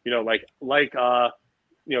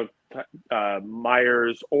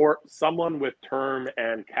 Myers or someone with term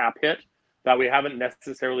and cap hit that we haven't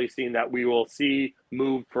necessarily seen that we will see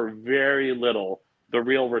move for very little. The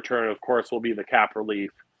real return, of course, will be the cap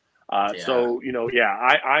relief. So,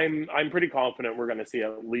 I'm pretty confident we're going to see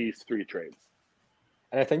at least 3 trades.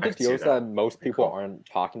 And I think the deals that most people aren't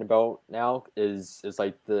talking about now is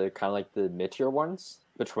like the kind of like the mid-tier ones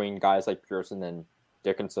between guys like Pearson and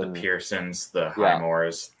Dickinson. The Pearsons, the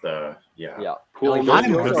Highmores,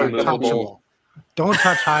 Highmore's untouchable. Don't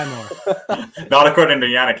touch Highmore. Not according to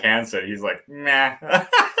Yannick Hansen. He's like, nah. I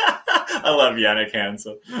love Yannick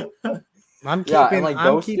Hansen. I'm Yeah, keeping. and like I'm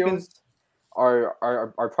those keeping. deals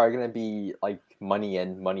are probably going to be like money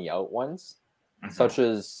in, money out ones, such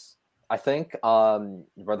as I think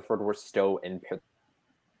Rutherford were still in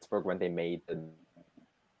Pittsburgh when they made the.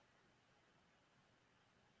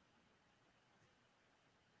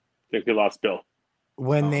 I think we lost Bill.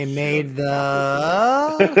 When they shoot. made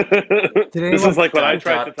the. Did This anyone- is like when I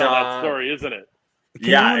tried Da, to tell da, that story, isn't it? Can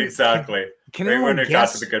Yeah, anyone- exactly. Can Right anyone when it got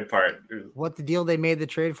to guess the good part. what the deal they made the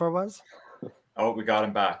trade for was? Oh, we got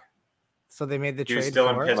him back. So they made the He was trade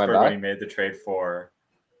still for. in Pittsburgh when he made the trade for.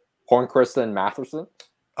 Hornquist and Matheson.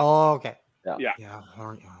 Oh, okay. Yeah. Yeah.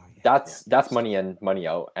 Oh, yeah. That's money in, money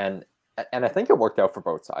out, and I think it worked out for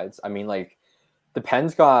both sides. I mean, like the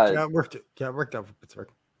Pens got Yeah, it worked. Yeah, it worked out for Pittsburgh.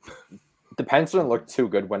 the Pens didn't look too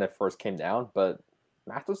good when it first came down, but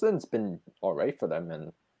Matheson's been all right for them,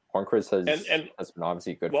 and Hornquist has been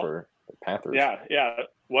obviously good for the Panthers. Yeah.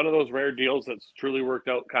 One of those rare deals that's truly worked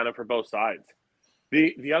out kind of for both sides.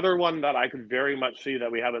 The other one that I could very much see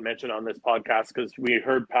that we haven't mentioned on this podcast because we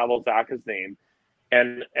heard Pavel Zacha's name,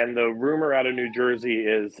 and the rumor out of New Jersey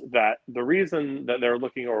is that the reason that they're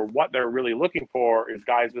looking or what they're really looking for is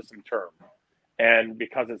guys with some term. And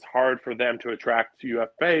because it's hard for them to attract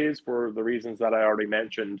UFAs for the reasons that I already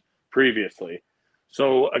mentioned previously.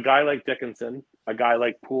 So a guy like Dickinson, a guy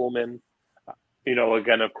like Poolman,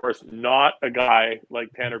 again, of course, not a guy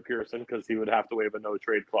like Tanner Pearson because he would have to waive a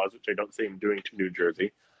no-trade clause, which I don't see him doing to New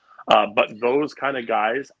Jersey. But those kind of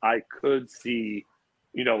guys I could see,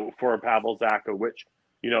 for Pavel Zacha, which,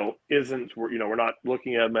 isn't, we're not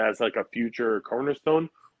looking at him as like a future cornerstone.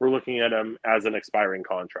 We're looking at him as an expiring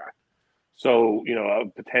contract. So, a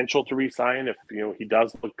potential to re-sign if, he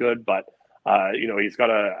does look good, but, he's got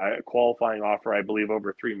a qualifying offer, I believe,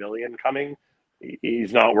 over $3 million coming.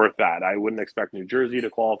 He's not worth that. I wouldn't expect New Jersey to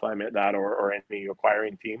qualify him at that or any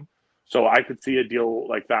acquiring team. So I could see a deal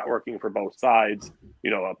like that working for both sides,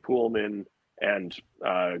 a Poolman and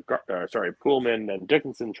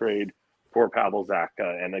Dickinson trade for Pavel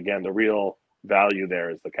Zacha. And again, the real value there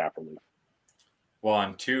is the cap relief. Well,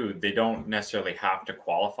 and two, they don't necessarily have to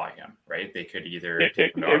qualify him, right? They could either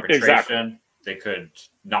take him to arbitration. Exactly. They could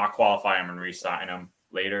not qualify him and re-sign him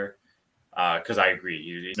later. Because I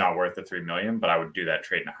agree, he's not worth the $3 million, but I would do that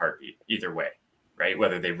trade in a heartbeat either way, right?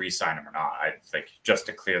 Whether they re-sign him or not, I think just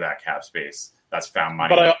to clear that cap space, that's found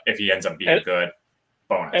money. If he ends up being good,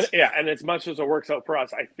 bonus. And as much as it works out for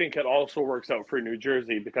us, I think it also works out for New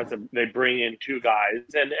Jersey because they bring in two guys,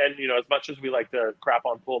 and as much as we like to crap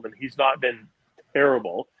on Pullman, he's not been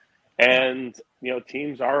terrible, and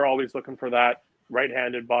teams are always looking for that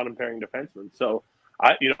right-handed bottom pairing defenseman. So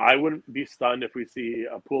I wouldn't be stunned if we see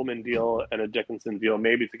a Poolman deal and a Dickinson deal,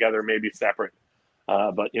 maybe together, maybe separate.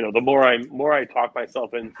 But the more I talk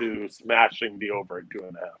myself into smashing the over at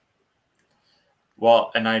 2.5.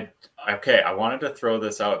 Well, and I wanted to throw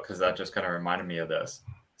this out because that just kind of reminded me of this.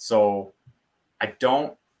 So I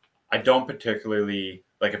don't particularly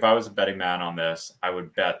like if I was a betting man on this, I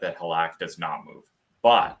would bet that Halak does not move.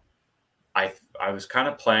 But I was kind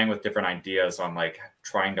of playing with different ideas on like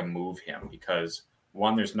trying to move him because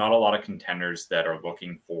one, there's not a lot of contenders that are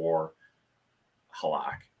looking for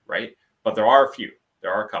Halak, right? But there are a few.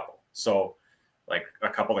 There are a couple. So like a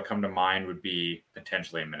couple that come to mind would be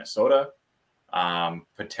potentially in Minnesota,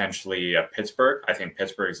 potentially Pittsburgh. I think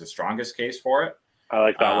Pittsburgh is the strongest case for it. I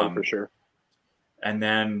like that one for sure. And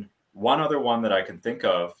then one other one that I can think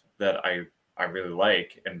of that I really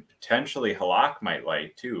like and potentially Halak might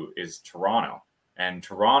like too is Toronto. And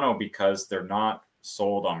Toronto, because they're not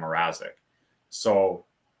sold on Mrazek. So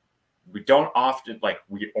we don't often,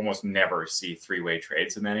 we almost never see three-way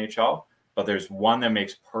trades in the NHL, but there's one that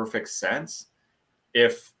makes perfect sense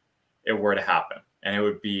if it were to happen. And it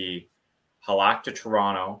would be Halak to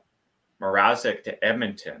Toronto, Mrazek to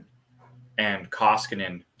Edmonton, and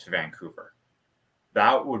Koskinen to Vancouver.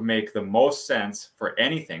 That would make the most sense for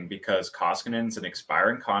anything because Koskinen's an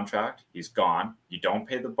expiring contract. He's gone. You don't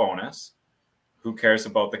pay the bonus. Who cares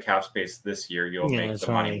about the cap space this year? You'll make the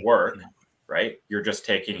money work, right? You're just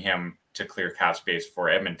taking him to clear cap space for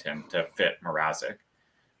Edmonton to fit Mrazek.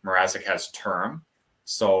 Mrazek has term.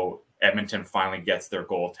 So Edmonton finally gets their a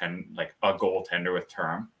goaltender with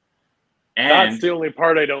term. And that's the only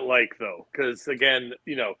part I don't like, though, because again,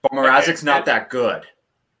 but Mrazek's not that good.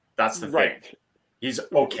 That's the right. thing. He's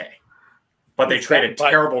okay, but they traded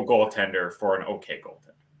terrible goaltender for an okay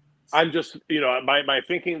goaltender. I'm just, my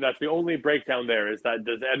thinking. That's the only breakdown there is that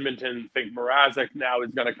does Edmonton think Mrazek now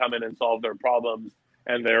is going to come in and solve their problems,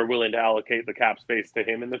 and they're willing to allocate the cap space to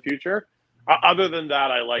him in the future? Other than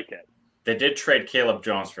that, I like it. They did trade Caleb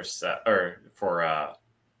Jones for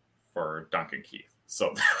Duncan Keith.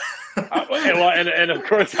 So and of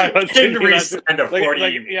course I was Can thinking re-sign a that,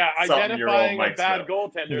 40-something-year-old identifying a Mike bad Smith.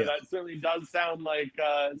 goaltender, that certainly does sound like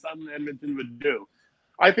something Edmonton would do.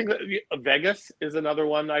 I think that Vegas is another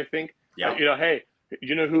one. I think, Yeah. Hey,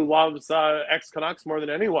 you know who loves ex-Canucks more than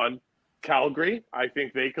anyone? Calgary. I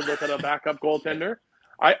think they could look at a backup goaltender.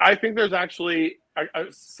 I think there's actually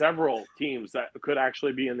several teams that could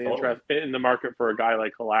actually be in the market for a guy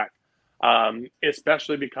like Halak,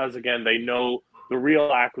 especially because, again, they know the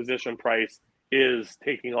real acquisition price is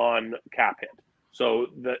taking on cap hit. So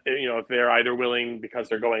if they're either willing, because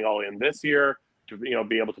they're going all in this year, to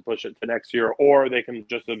be able to push it to next year, or they can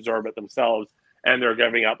just absorb it themselves, and they're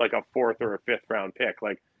giving up like a 4th or a 5th round pick,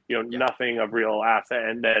 nothing of real asset,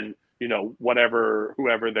 and then whoever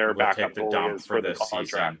their backup goalie is for the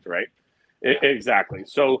contract, season. right? Yeah. Exactly.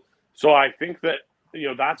 So I think that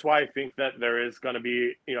that's why I think that there is going to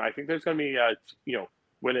be I think there's going to be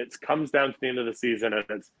when it comes down to the end of the season, and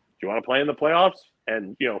it's, do you want to play in the playoffs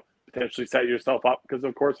and potentially set yourself up, because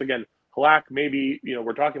of course, again, Halak, maybe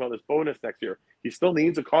we're talking about this bonus next year. He still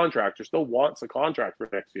needs a contract, or still wants a contract for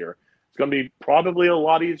next year. It's going to be probably a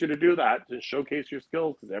lot easier to do that, to showcase your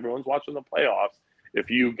skills, because everyone's watching the playoffs. If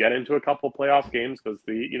you get into a couple playoff games because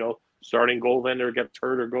the starting goaltender gets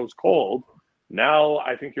hurt or goes cold, now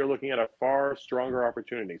I think you're looking at a far stronger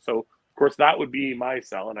opportunity. So of course that would be my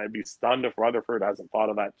sell, and I'd be stunned if Rutherford hasn't thought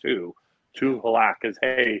of that too. To Halak is,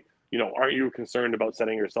 hey, aren't you concerned about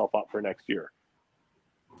setting yourself up for next year?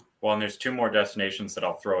 Well, and there's 2 more destinations that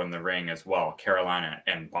I'll throw in the ring as well: Carolina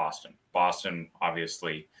and Boston. Boston,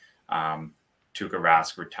 obviously, Tuukka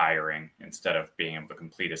Rask retiring instead of being able to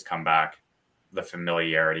complete his comeback. The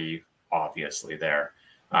familiarity, obviously, there.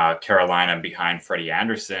 Carolina behind Freddie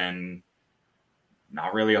Anderson,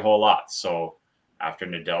 not really a whole lot. So after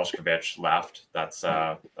Nedeljkovic left, that's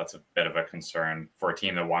a bit of a concern for a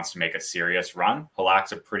team that wants to make a serious run.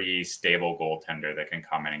 Halak's a pretty stable goaltender that can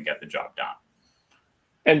come in and get the job done.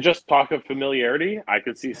 And just talk of familiarity, I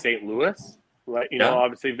could see St. Louis.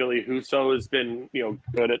 Obviously Ville Husso has been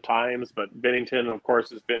good at times, but Binnington, of course,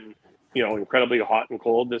 has been incredibly hot and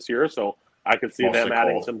cold this year. So I could see mostly them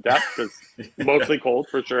adding cold. some depth, because mostly cold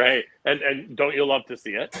for sure. Hey, and don't you love to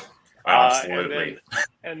see it? Absolutely.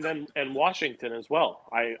 And Washington as well.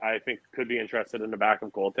 I think could be interested in the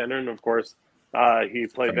backup goaltender, and of course he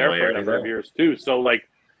played there for a number of years too. So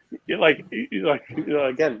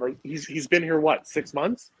again, he's been here 6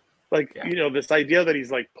 months? This idea that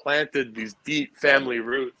he's planted these deep family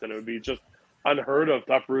roots, and it would be just unheard of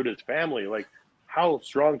to uproot his family. How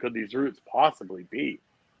strong could these roots possibly be?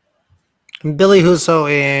 Ville Husso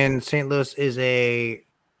in St. Louis is a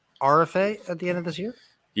RFA at the end of this year.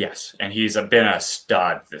 Yes, and he's been a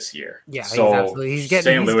stud this year. Yeah, so he's getting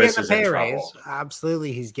St. Louis a is pay in raise. trouble.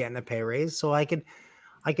 Absolutely, he's getting a pay raise. So I could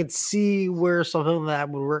see where something like that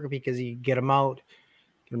would work, because you get him out.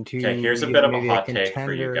 Okay, here's a bit of a hot take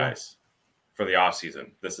for you guys for the offseason.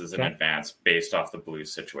 This is an advance based off the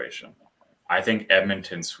Blues situation. I think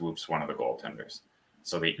Edmonton swoops one of the goaltenders.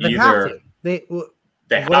 So they have to this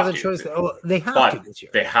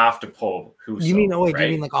year. They have to pull Husso. You mean right? Do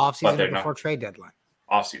you mean off-season before trade deadline?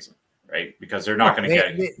 Off-season, right? Because they're not going to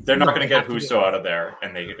get Husso out of there,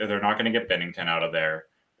 and they're not going to get Binnington out of there.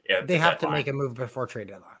 They have to make a move before trade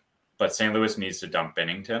deadline. But St. Louis needs to dump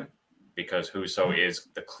Binnington, because Husso is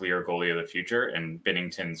the clear goalie of the future, and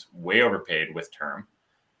Binnington's way overpaid with term.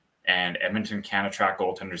 And Edmonton can't attract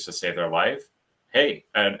goaltenders to save their life. Hey,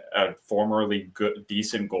 a formerly good,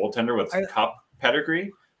 decent goaltender with cup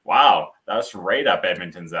pedigree. Wow, that's right up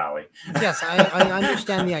Edmonton's alley. Yes, I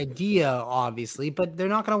understand the idea, obviously, but they're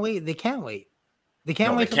not going to wait. They can't wait. They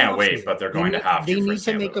can't wait. They can't wait, but they're going to have to. They need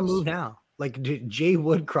to make a move now. Like Jay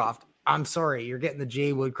Woodcroft. I'm sorry, you're getting the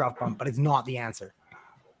Jay Woodcroft bump, but it's not the answer.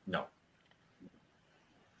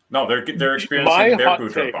 No, they're experiencing their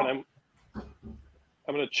Boudreaux bump.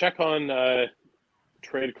 I'm going to check on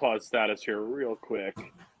trade clause status here real quick.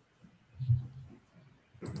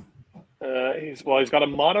 He's got a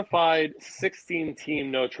modified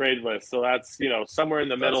 16-team no trade list, so that's somewhere in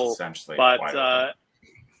the middle. Essentially, but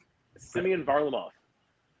Semyon Varlamov,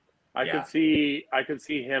 I could see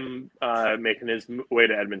him making his way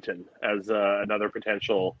to Edmonton as another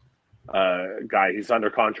potential guy. He's under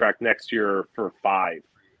contract next year for 5,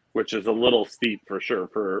 which is a little steep for sure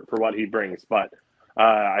for what he brings. But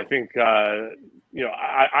I think I'm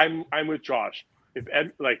with Josh. If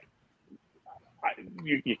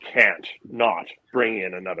you can't not bring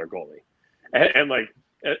in another goalie, and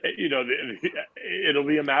it'll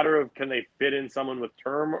be a matter of, can they fit in someone with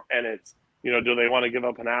term, and it's do they want to give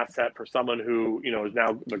up an asset for someone who is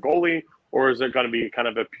now the goalie, or is it going to be kind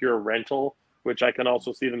of a pure rental which I can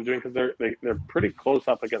also see them doing because they're pretty close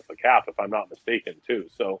up against the cap, if I'm not mistaken, too.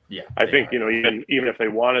 So Yeah, I think even if they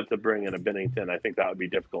wanted to bring in a Binnington, I think that would be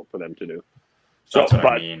difficult for them to do. So, that's what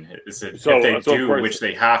but I mean. If they of do, course- which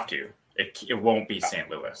they have to, it won't be St.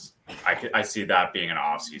 Louis. I see that being an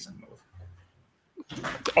off-season move.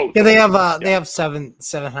 Yeah, they have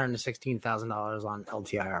 $716,000 on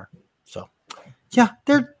LTIR. So yeah,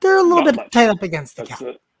 they're a little Not bit much. tied up against the That's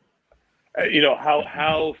cap.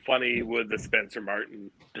 how funny would the Spencer Martin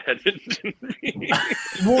Edmonton be?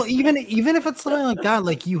 Well, even if it's something like that,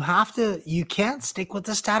 like you can't stick with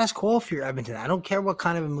the status quo if you're Edmonton. I don't care what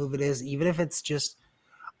kind of a move it is, even if it's just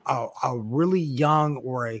a really young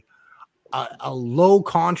or a low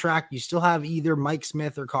contract. You still have either Mike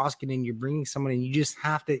Smith or Koskinen. You're bringing someone in.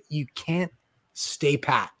 You can't stay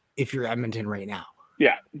pat if you're Edmonton right now.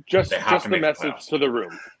 Yeah, just They have to the make the message playoffs. to the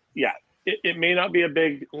room. Yeah, it may not be a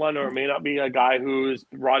big one, or it may not be a guy who's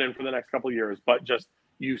brought in for the next couple of years, but just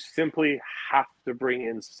you simply have to bring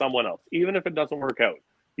in someone else, even if it doesn't work out.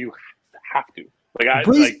 You have to.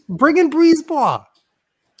 Bring in Brisebois.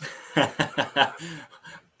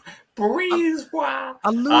 Brisebois.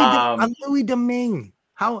 A Louis Domingue.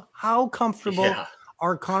 How comfortable Yeah.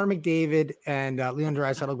 are Connor McDavid and Leon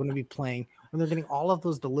Draisaitl going to be playing when they're getting all of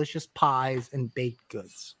those delicious pies and baked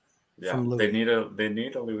goods? Yeah, from Louis. they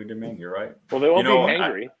need a Louis Domingue. You're right. Well, they won't You know, be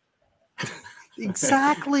hangry.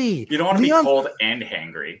 Exactly. You don't want to be Leon- cold and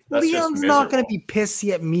hangry. That's Leon's just not going to miserable. be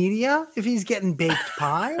pissy at media if he's getting baked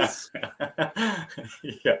pies.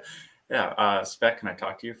 Yeah. Spec, can I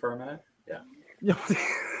talk to you for a minute? Yeah.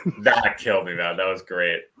 That killed me, man. That was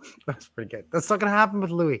great. That's pretty good. That's not going to happen with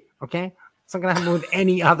Louis. Okay, it's not going to happen with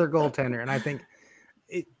any other goaltender. And I think,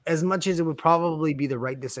 as much as it would probably be the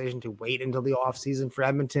right decision to wait until the offseason for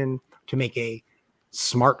Edmonton to make a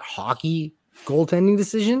smart hockey goaltending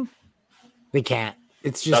decision, they can't.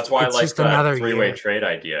 It's just That's why it's I like just another that three-way year. trade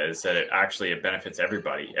idea. Is that it benefits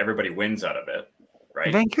everybody. Everybody wins out of it,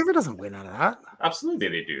 right? Vancouver doesn't win out of that. Absolutely,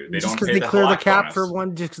 they do. They Just don't because pay they clear the Halak cap bonus. for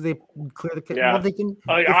one, just because they clear the cap. Yeah. Well, they can.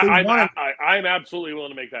 if they want to- I'm absolutely willing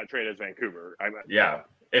to make that trade as Vancouver. Yeah.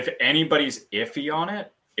 If anybody's iffy on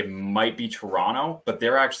it, it might be Toronto, but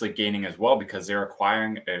they're actually gaining as well because they're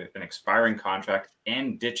acquiring an expiring contract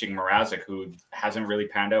and ditching Mrazek, who hasn't really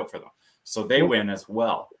panned out for them. So they win as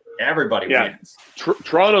well. Everybody wins.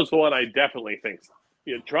 Toronto's the one I definitely think.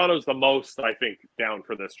 Toronto's the most, I think, down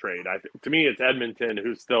for this trade. To me, it's Edmonton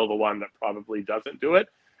who's still the one that probably doesn't do it.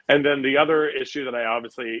 And then the other issue that I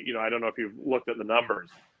obviously, I don't know if you've looked at the numbers,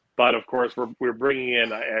 but of course we're bringing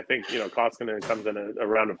in, I think, Koskinen comes in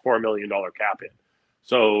around a $4 million cap in.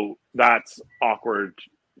 So that's awkward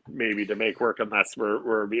maybe to make work unless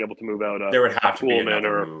we're be able to move out There would have to be Pullman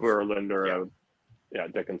another or move. Verland or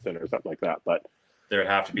Dickinson or something like that. But There would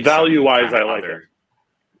have to be value-wise, some kind I of like it.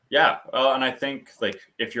 Yeah, and I think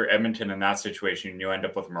if you're Edmonton in that situation, you end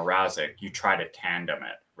up with Mrazek, you try to tandem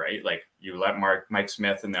it, right? Like you let Mike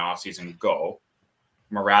Smith in the offseason go.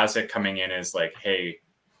 Mrazek coming in is like, hey,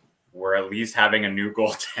 we're at least having a new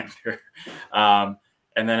goaltender.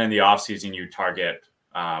 And then in the offseason, you target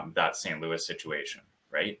that St. Louis situation,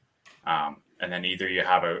 right? And then either you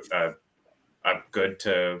have a good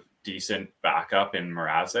to decent backup in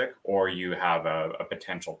Mrazek, or you have a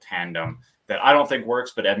potential tandem that I don't think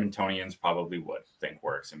works, but Edmontonians probably would think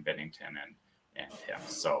works in Binnington and him.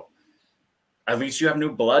 So at least you have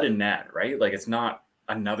new blood in net, right? Like it's not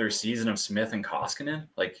another season of Smith and Koskinen.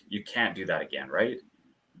 Like you can't do that again, right?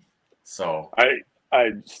 So I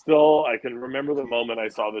can remember the moment I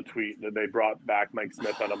saw the tweet that they brought back Mike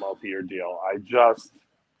Smith on a multi-year deal. I just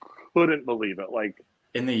couldn't believe it. Like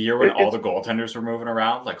in the year when all the goaltenders were moving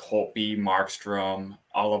around, like Holtby, Markstrom,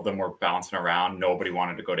 all of them were bouncing around. Nobody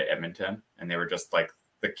wanted to go to Edmonton, and they were just like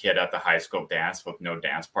the kid at the high school dance with no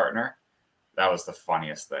dance partner. That was the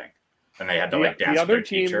funniest thing. And they had to dance with their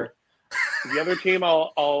teacher. The other team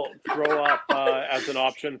I'll throw up as an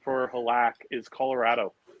option for Halak is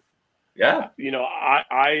Colorado. Yeah.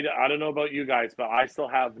 I don't know about you guys, but I still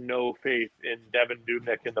have no faith in Devin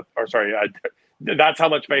Dubnyk that's how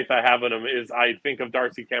much faith I have in him. Is I think of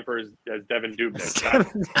Darcy Kemper as Devin Dubnyk.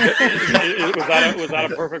 Was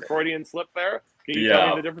that a perfect Freudian slip there? Can you tell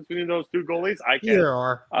me the difference between those two goalies? I can't. Either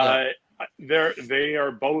or. They are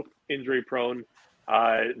both injury prone.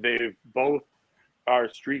 They both are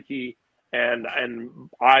streaky, and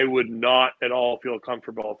I would not at all feel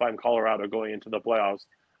comfortable if I'm Colorado going into the playoffs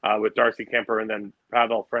with Darcy Kemper and then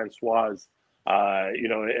Pavel Francois,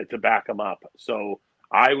 to back him up. So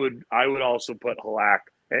I would also put Halak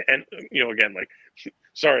and again, like,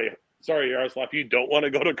 sorry, Yaroslav, you don't want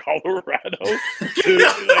to go to Colorado?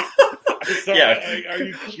 Are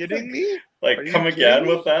you kidding me? Like, Are you come kidding again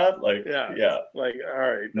me? with that? Like, Yeah. yeah. Like, all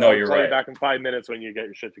right. No, I'll you're call you right. back in 5 minutes when you get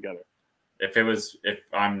your shit together. If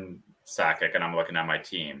I'm Sakic and I'm looking at my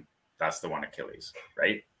team, that's the one Achilles,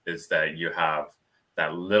 right? Is that you have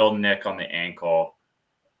that little nick on the ankle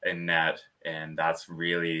in net, and that's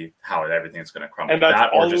really how everything's going to crumble. And that's that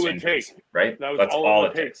all or it just would injuries, take. right? That was That's all it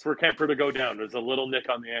would it take takes. for Kemper to go down. There's a little nick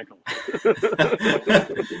on the ankle.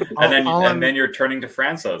 and then you're turning to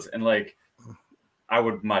Francouz, and like, I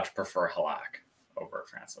would much prefer Halak over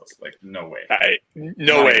Francouz. Like, no way.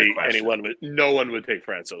 No Not way even a question. no one would take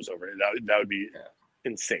Francouz over it. That would be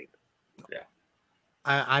insane.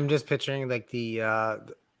 I'm just picturing like the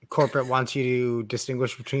corporate wants you to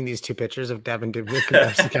distinguish between these two pictures of Devin Dubnyk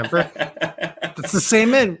and Darcy Kemper. That's the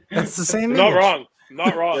same That's the same Not image. wrong.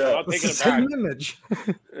 Not wrong. Yeah. I'm not That's taking the it same back. image.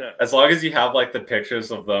 Yeah. As long as you have like the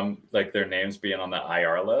pictures of them, like their names being on the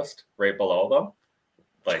IR list right below them,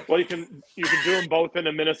 like, Well, you can do them both in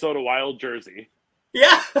a Minnesota Wild jersey,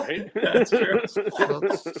 yeah, right? that's true.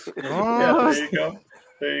 Oh. Yeah,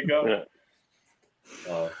 there you go. Yeah.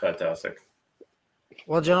 Oh, fantastic.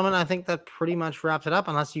 Well, gentlemen, I think that pretty much wraps it up.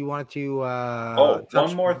 Unless you wanted to One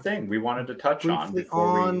touch more thing we wanted to touch on briefly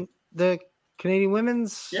before on the Canadian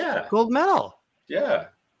women's Yeah. gold medal. yeah.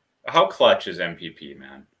 How clutch is MPP,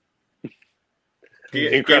 man?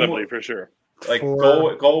 Incredibly, for sure. like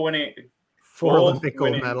For- goal winning, Four gold Olympic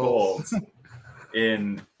gold winning medals. golds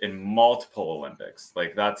in multiple Olympics.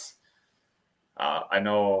 Like, that's I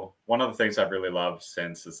know one of the things I've really loved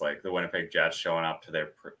since is like the Winnipeg Jets showing up to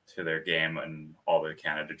their game and all the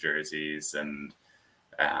Canada jerseys, and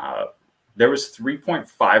there was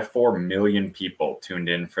 3.54 million people tuned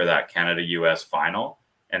in for that Canada-US final,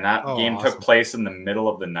 and that game awesome. took place in the middle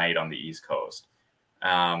of the night on the East Coast.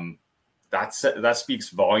 That speaks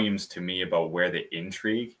volumes to me about where the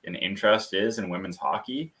intrigue and interest is in women's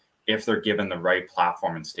hockey if they're given the right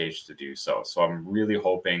platform and stage to do so. So I'm really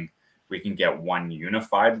hoping we can get one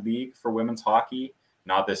unified league for women's hockey,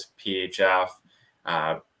 not this PHF,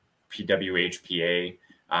 PWHPA.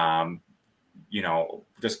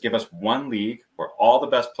 Just give us one league where all the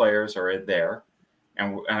best players are there.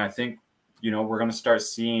 And I think, we're going to start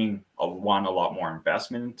seeing a lot more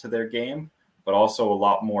investment into their game, but also a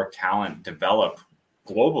lot more talent develop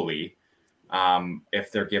globally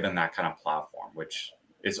if they're given that kind of platform, which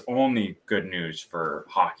is only good news for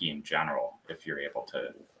hockey in general if you're able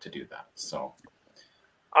to do that. So,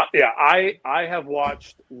 I have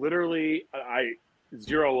watched literally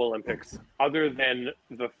zero Olympics other than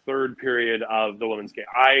the third period of the women's game.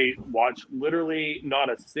 I watched literally not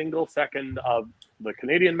a single second of the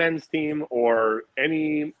Canadian men's team or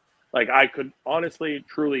any. Like, I could honestly,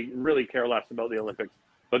 truly, really care less about the Olympics.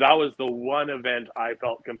 But that was the one event I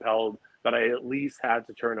felt compelled that I at least had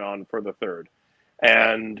to turn on for the third.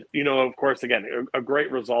 And, of course, again, a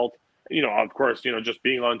great result. Of course, just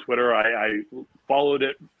being on Twitter, I followed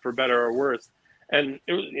it for better or worse. And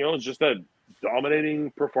it was, it was just a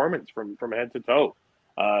dominating performance from head to toe.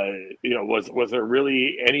 Was there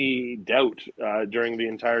really any doubt during the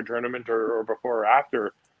entire tournament or before or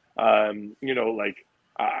after?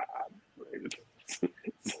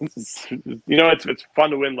 It's fun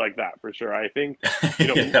to win like that for sure. I think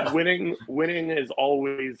Yeah. winning is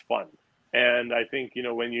always fun, and I think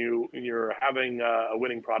when you're having a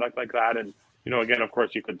winning product like that, and again, of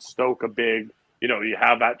course, you could stoke a big, you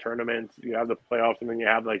have that tournament, you have the playoffs, and then you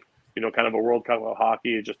have kind of a World Cup of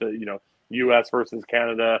hockey, just a U.S. versus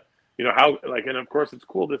Canada. And of course, it's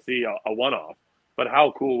cool to see a one-off, but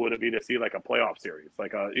how cool would it be to see like a playoff series,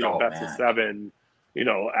 like a best of seven,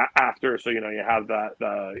 after, so you have that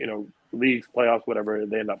leagues, playoffs, whatever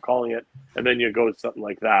they end up calling it, and then you go to something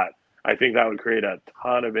like that. I think that would create a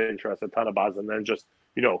ton of interest, a ton of buzz, and then just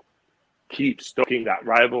keep stoking that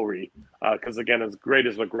rivalry. Because again, as great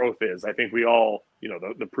as the growth is, I think we all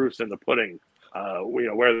the proof's in the pudding.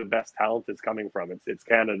 Where the best talent is coming from. It's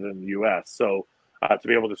Canada and the U.S. So to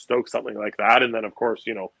be able to stoke something like that, and then of course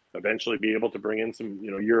eventually be able to bring in some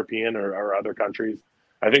European or other countries,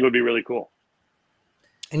 I think would be really cool.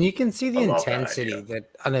 And you can see the I love that intensity idea. that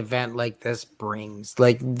an event like this brings.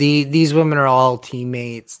 Like these women are all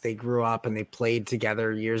teammates. They grew up and they played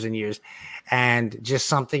together years and years. And just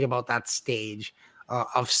something about that stage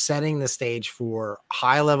of setting the stage for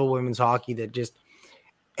high-level women's hockey that just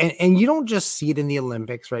and you don't just see it in the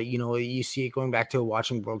Olympics, right? You see it going back to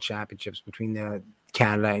watching World Championships between the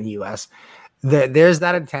Canada and US. There's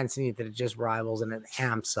that intensity that it just rivals and it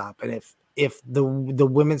amps up. And if the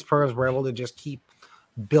women's programs were able to just keep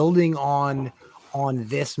building on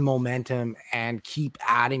this momentum and keep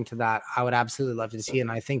adding to that, I would absolutely love to see it.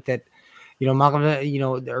 And I think that, Malcolm,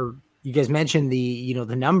 or you guys mentioned the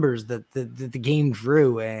numbers that the game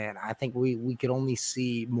drew, and I think we could only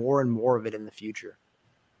see more and more of it in the future.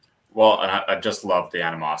 Well, and I just love the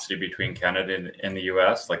animosity between Canada and the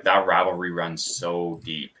U.S. Like that rivalry runs so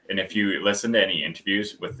deep. And if you listen to any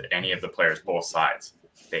interviews with any of the players, both sides,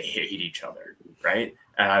 they hate each other, right?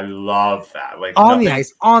 And I love that. Like on the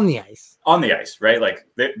ice, right? Like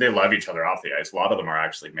they love each other off the ice. A lot of them are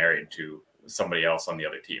actually married to somebody else on the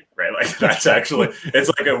other team, right? Like that's actually, it's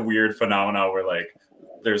like a weird phenomenon where like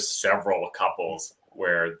there's several couples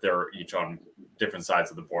where they're each on different sides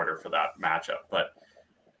of the border for that matchup. But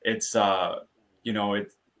it's I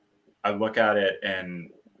look at it and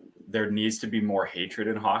there needs to be more hatred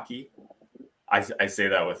in hockey. I say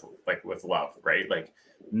that with love, right? Like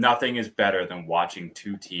nothing is better than watching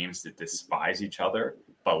two teams that despise each other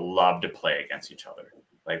but love to play against each other.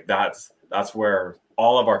 Like that's where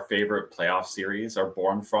all of our favorite playoff series are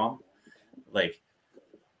born from. Like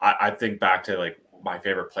I think back to like my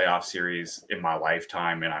favorite playoff series in my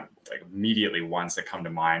lifetime, and I'm like immediately ones that come to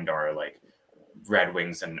mind are like Red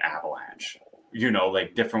Wings and Avalanche,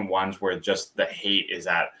 like different ones where just the hate is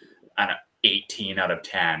at an 18 out of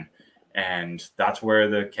 10. And that's where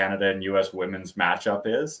the Canada and US women's matchup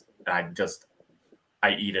is. And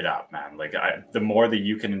I eat it up, man. Like the more that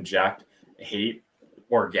you can inject hate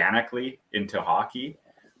organically into hockey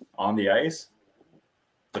on the ice,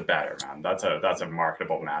 the better, man. That's a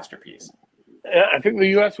marketable masterpiece. Yeah, I think the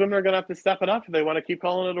U.S. women are going to have to step it up if they want to keep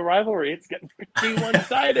calling it a rivalry. It's getting pretty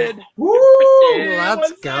one-sided. Woo!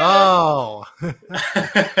 Let's go.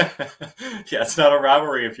 Yeah, it's not a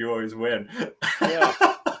rivalry if you always win. Yeah.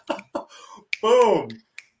 Boom.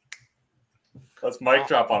 Let's mic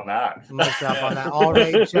drop on that. Mic drop on that. All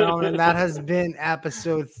right, gentlemen, that has been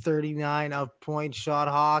episode 39 of Point Shot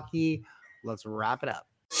Hockey. Let's wrap it up.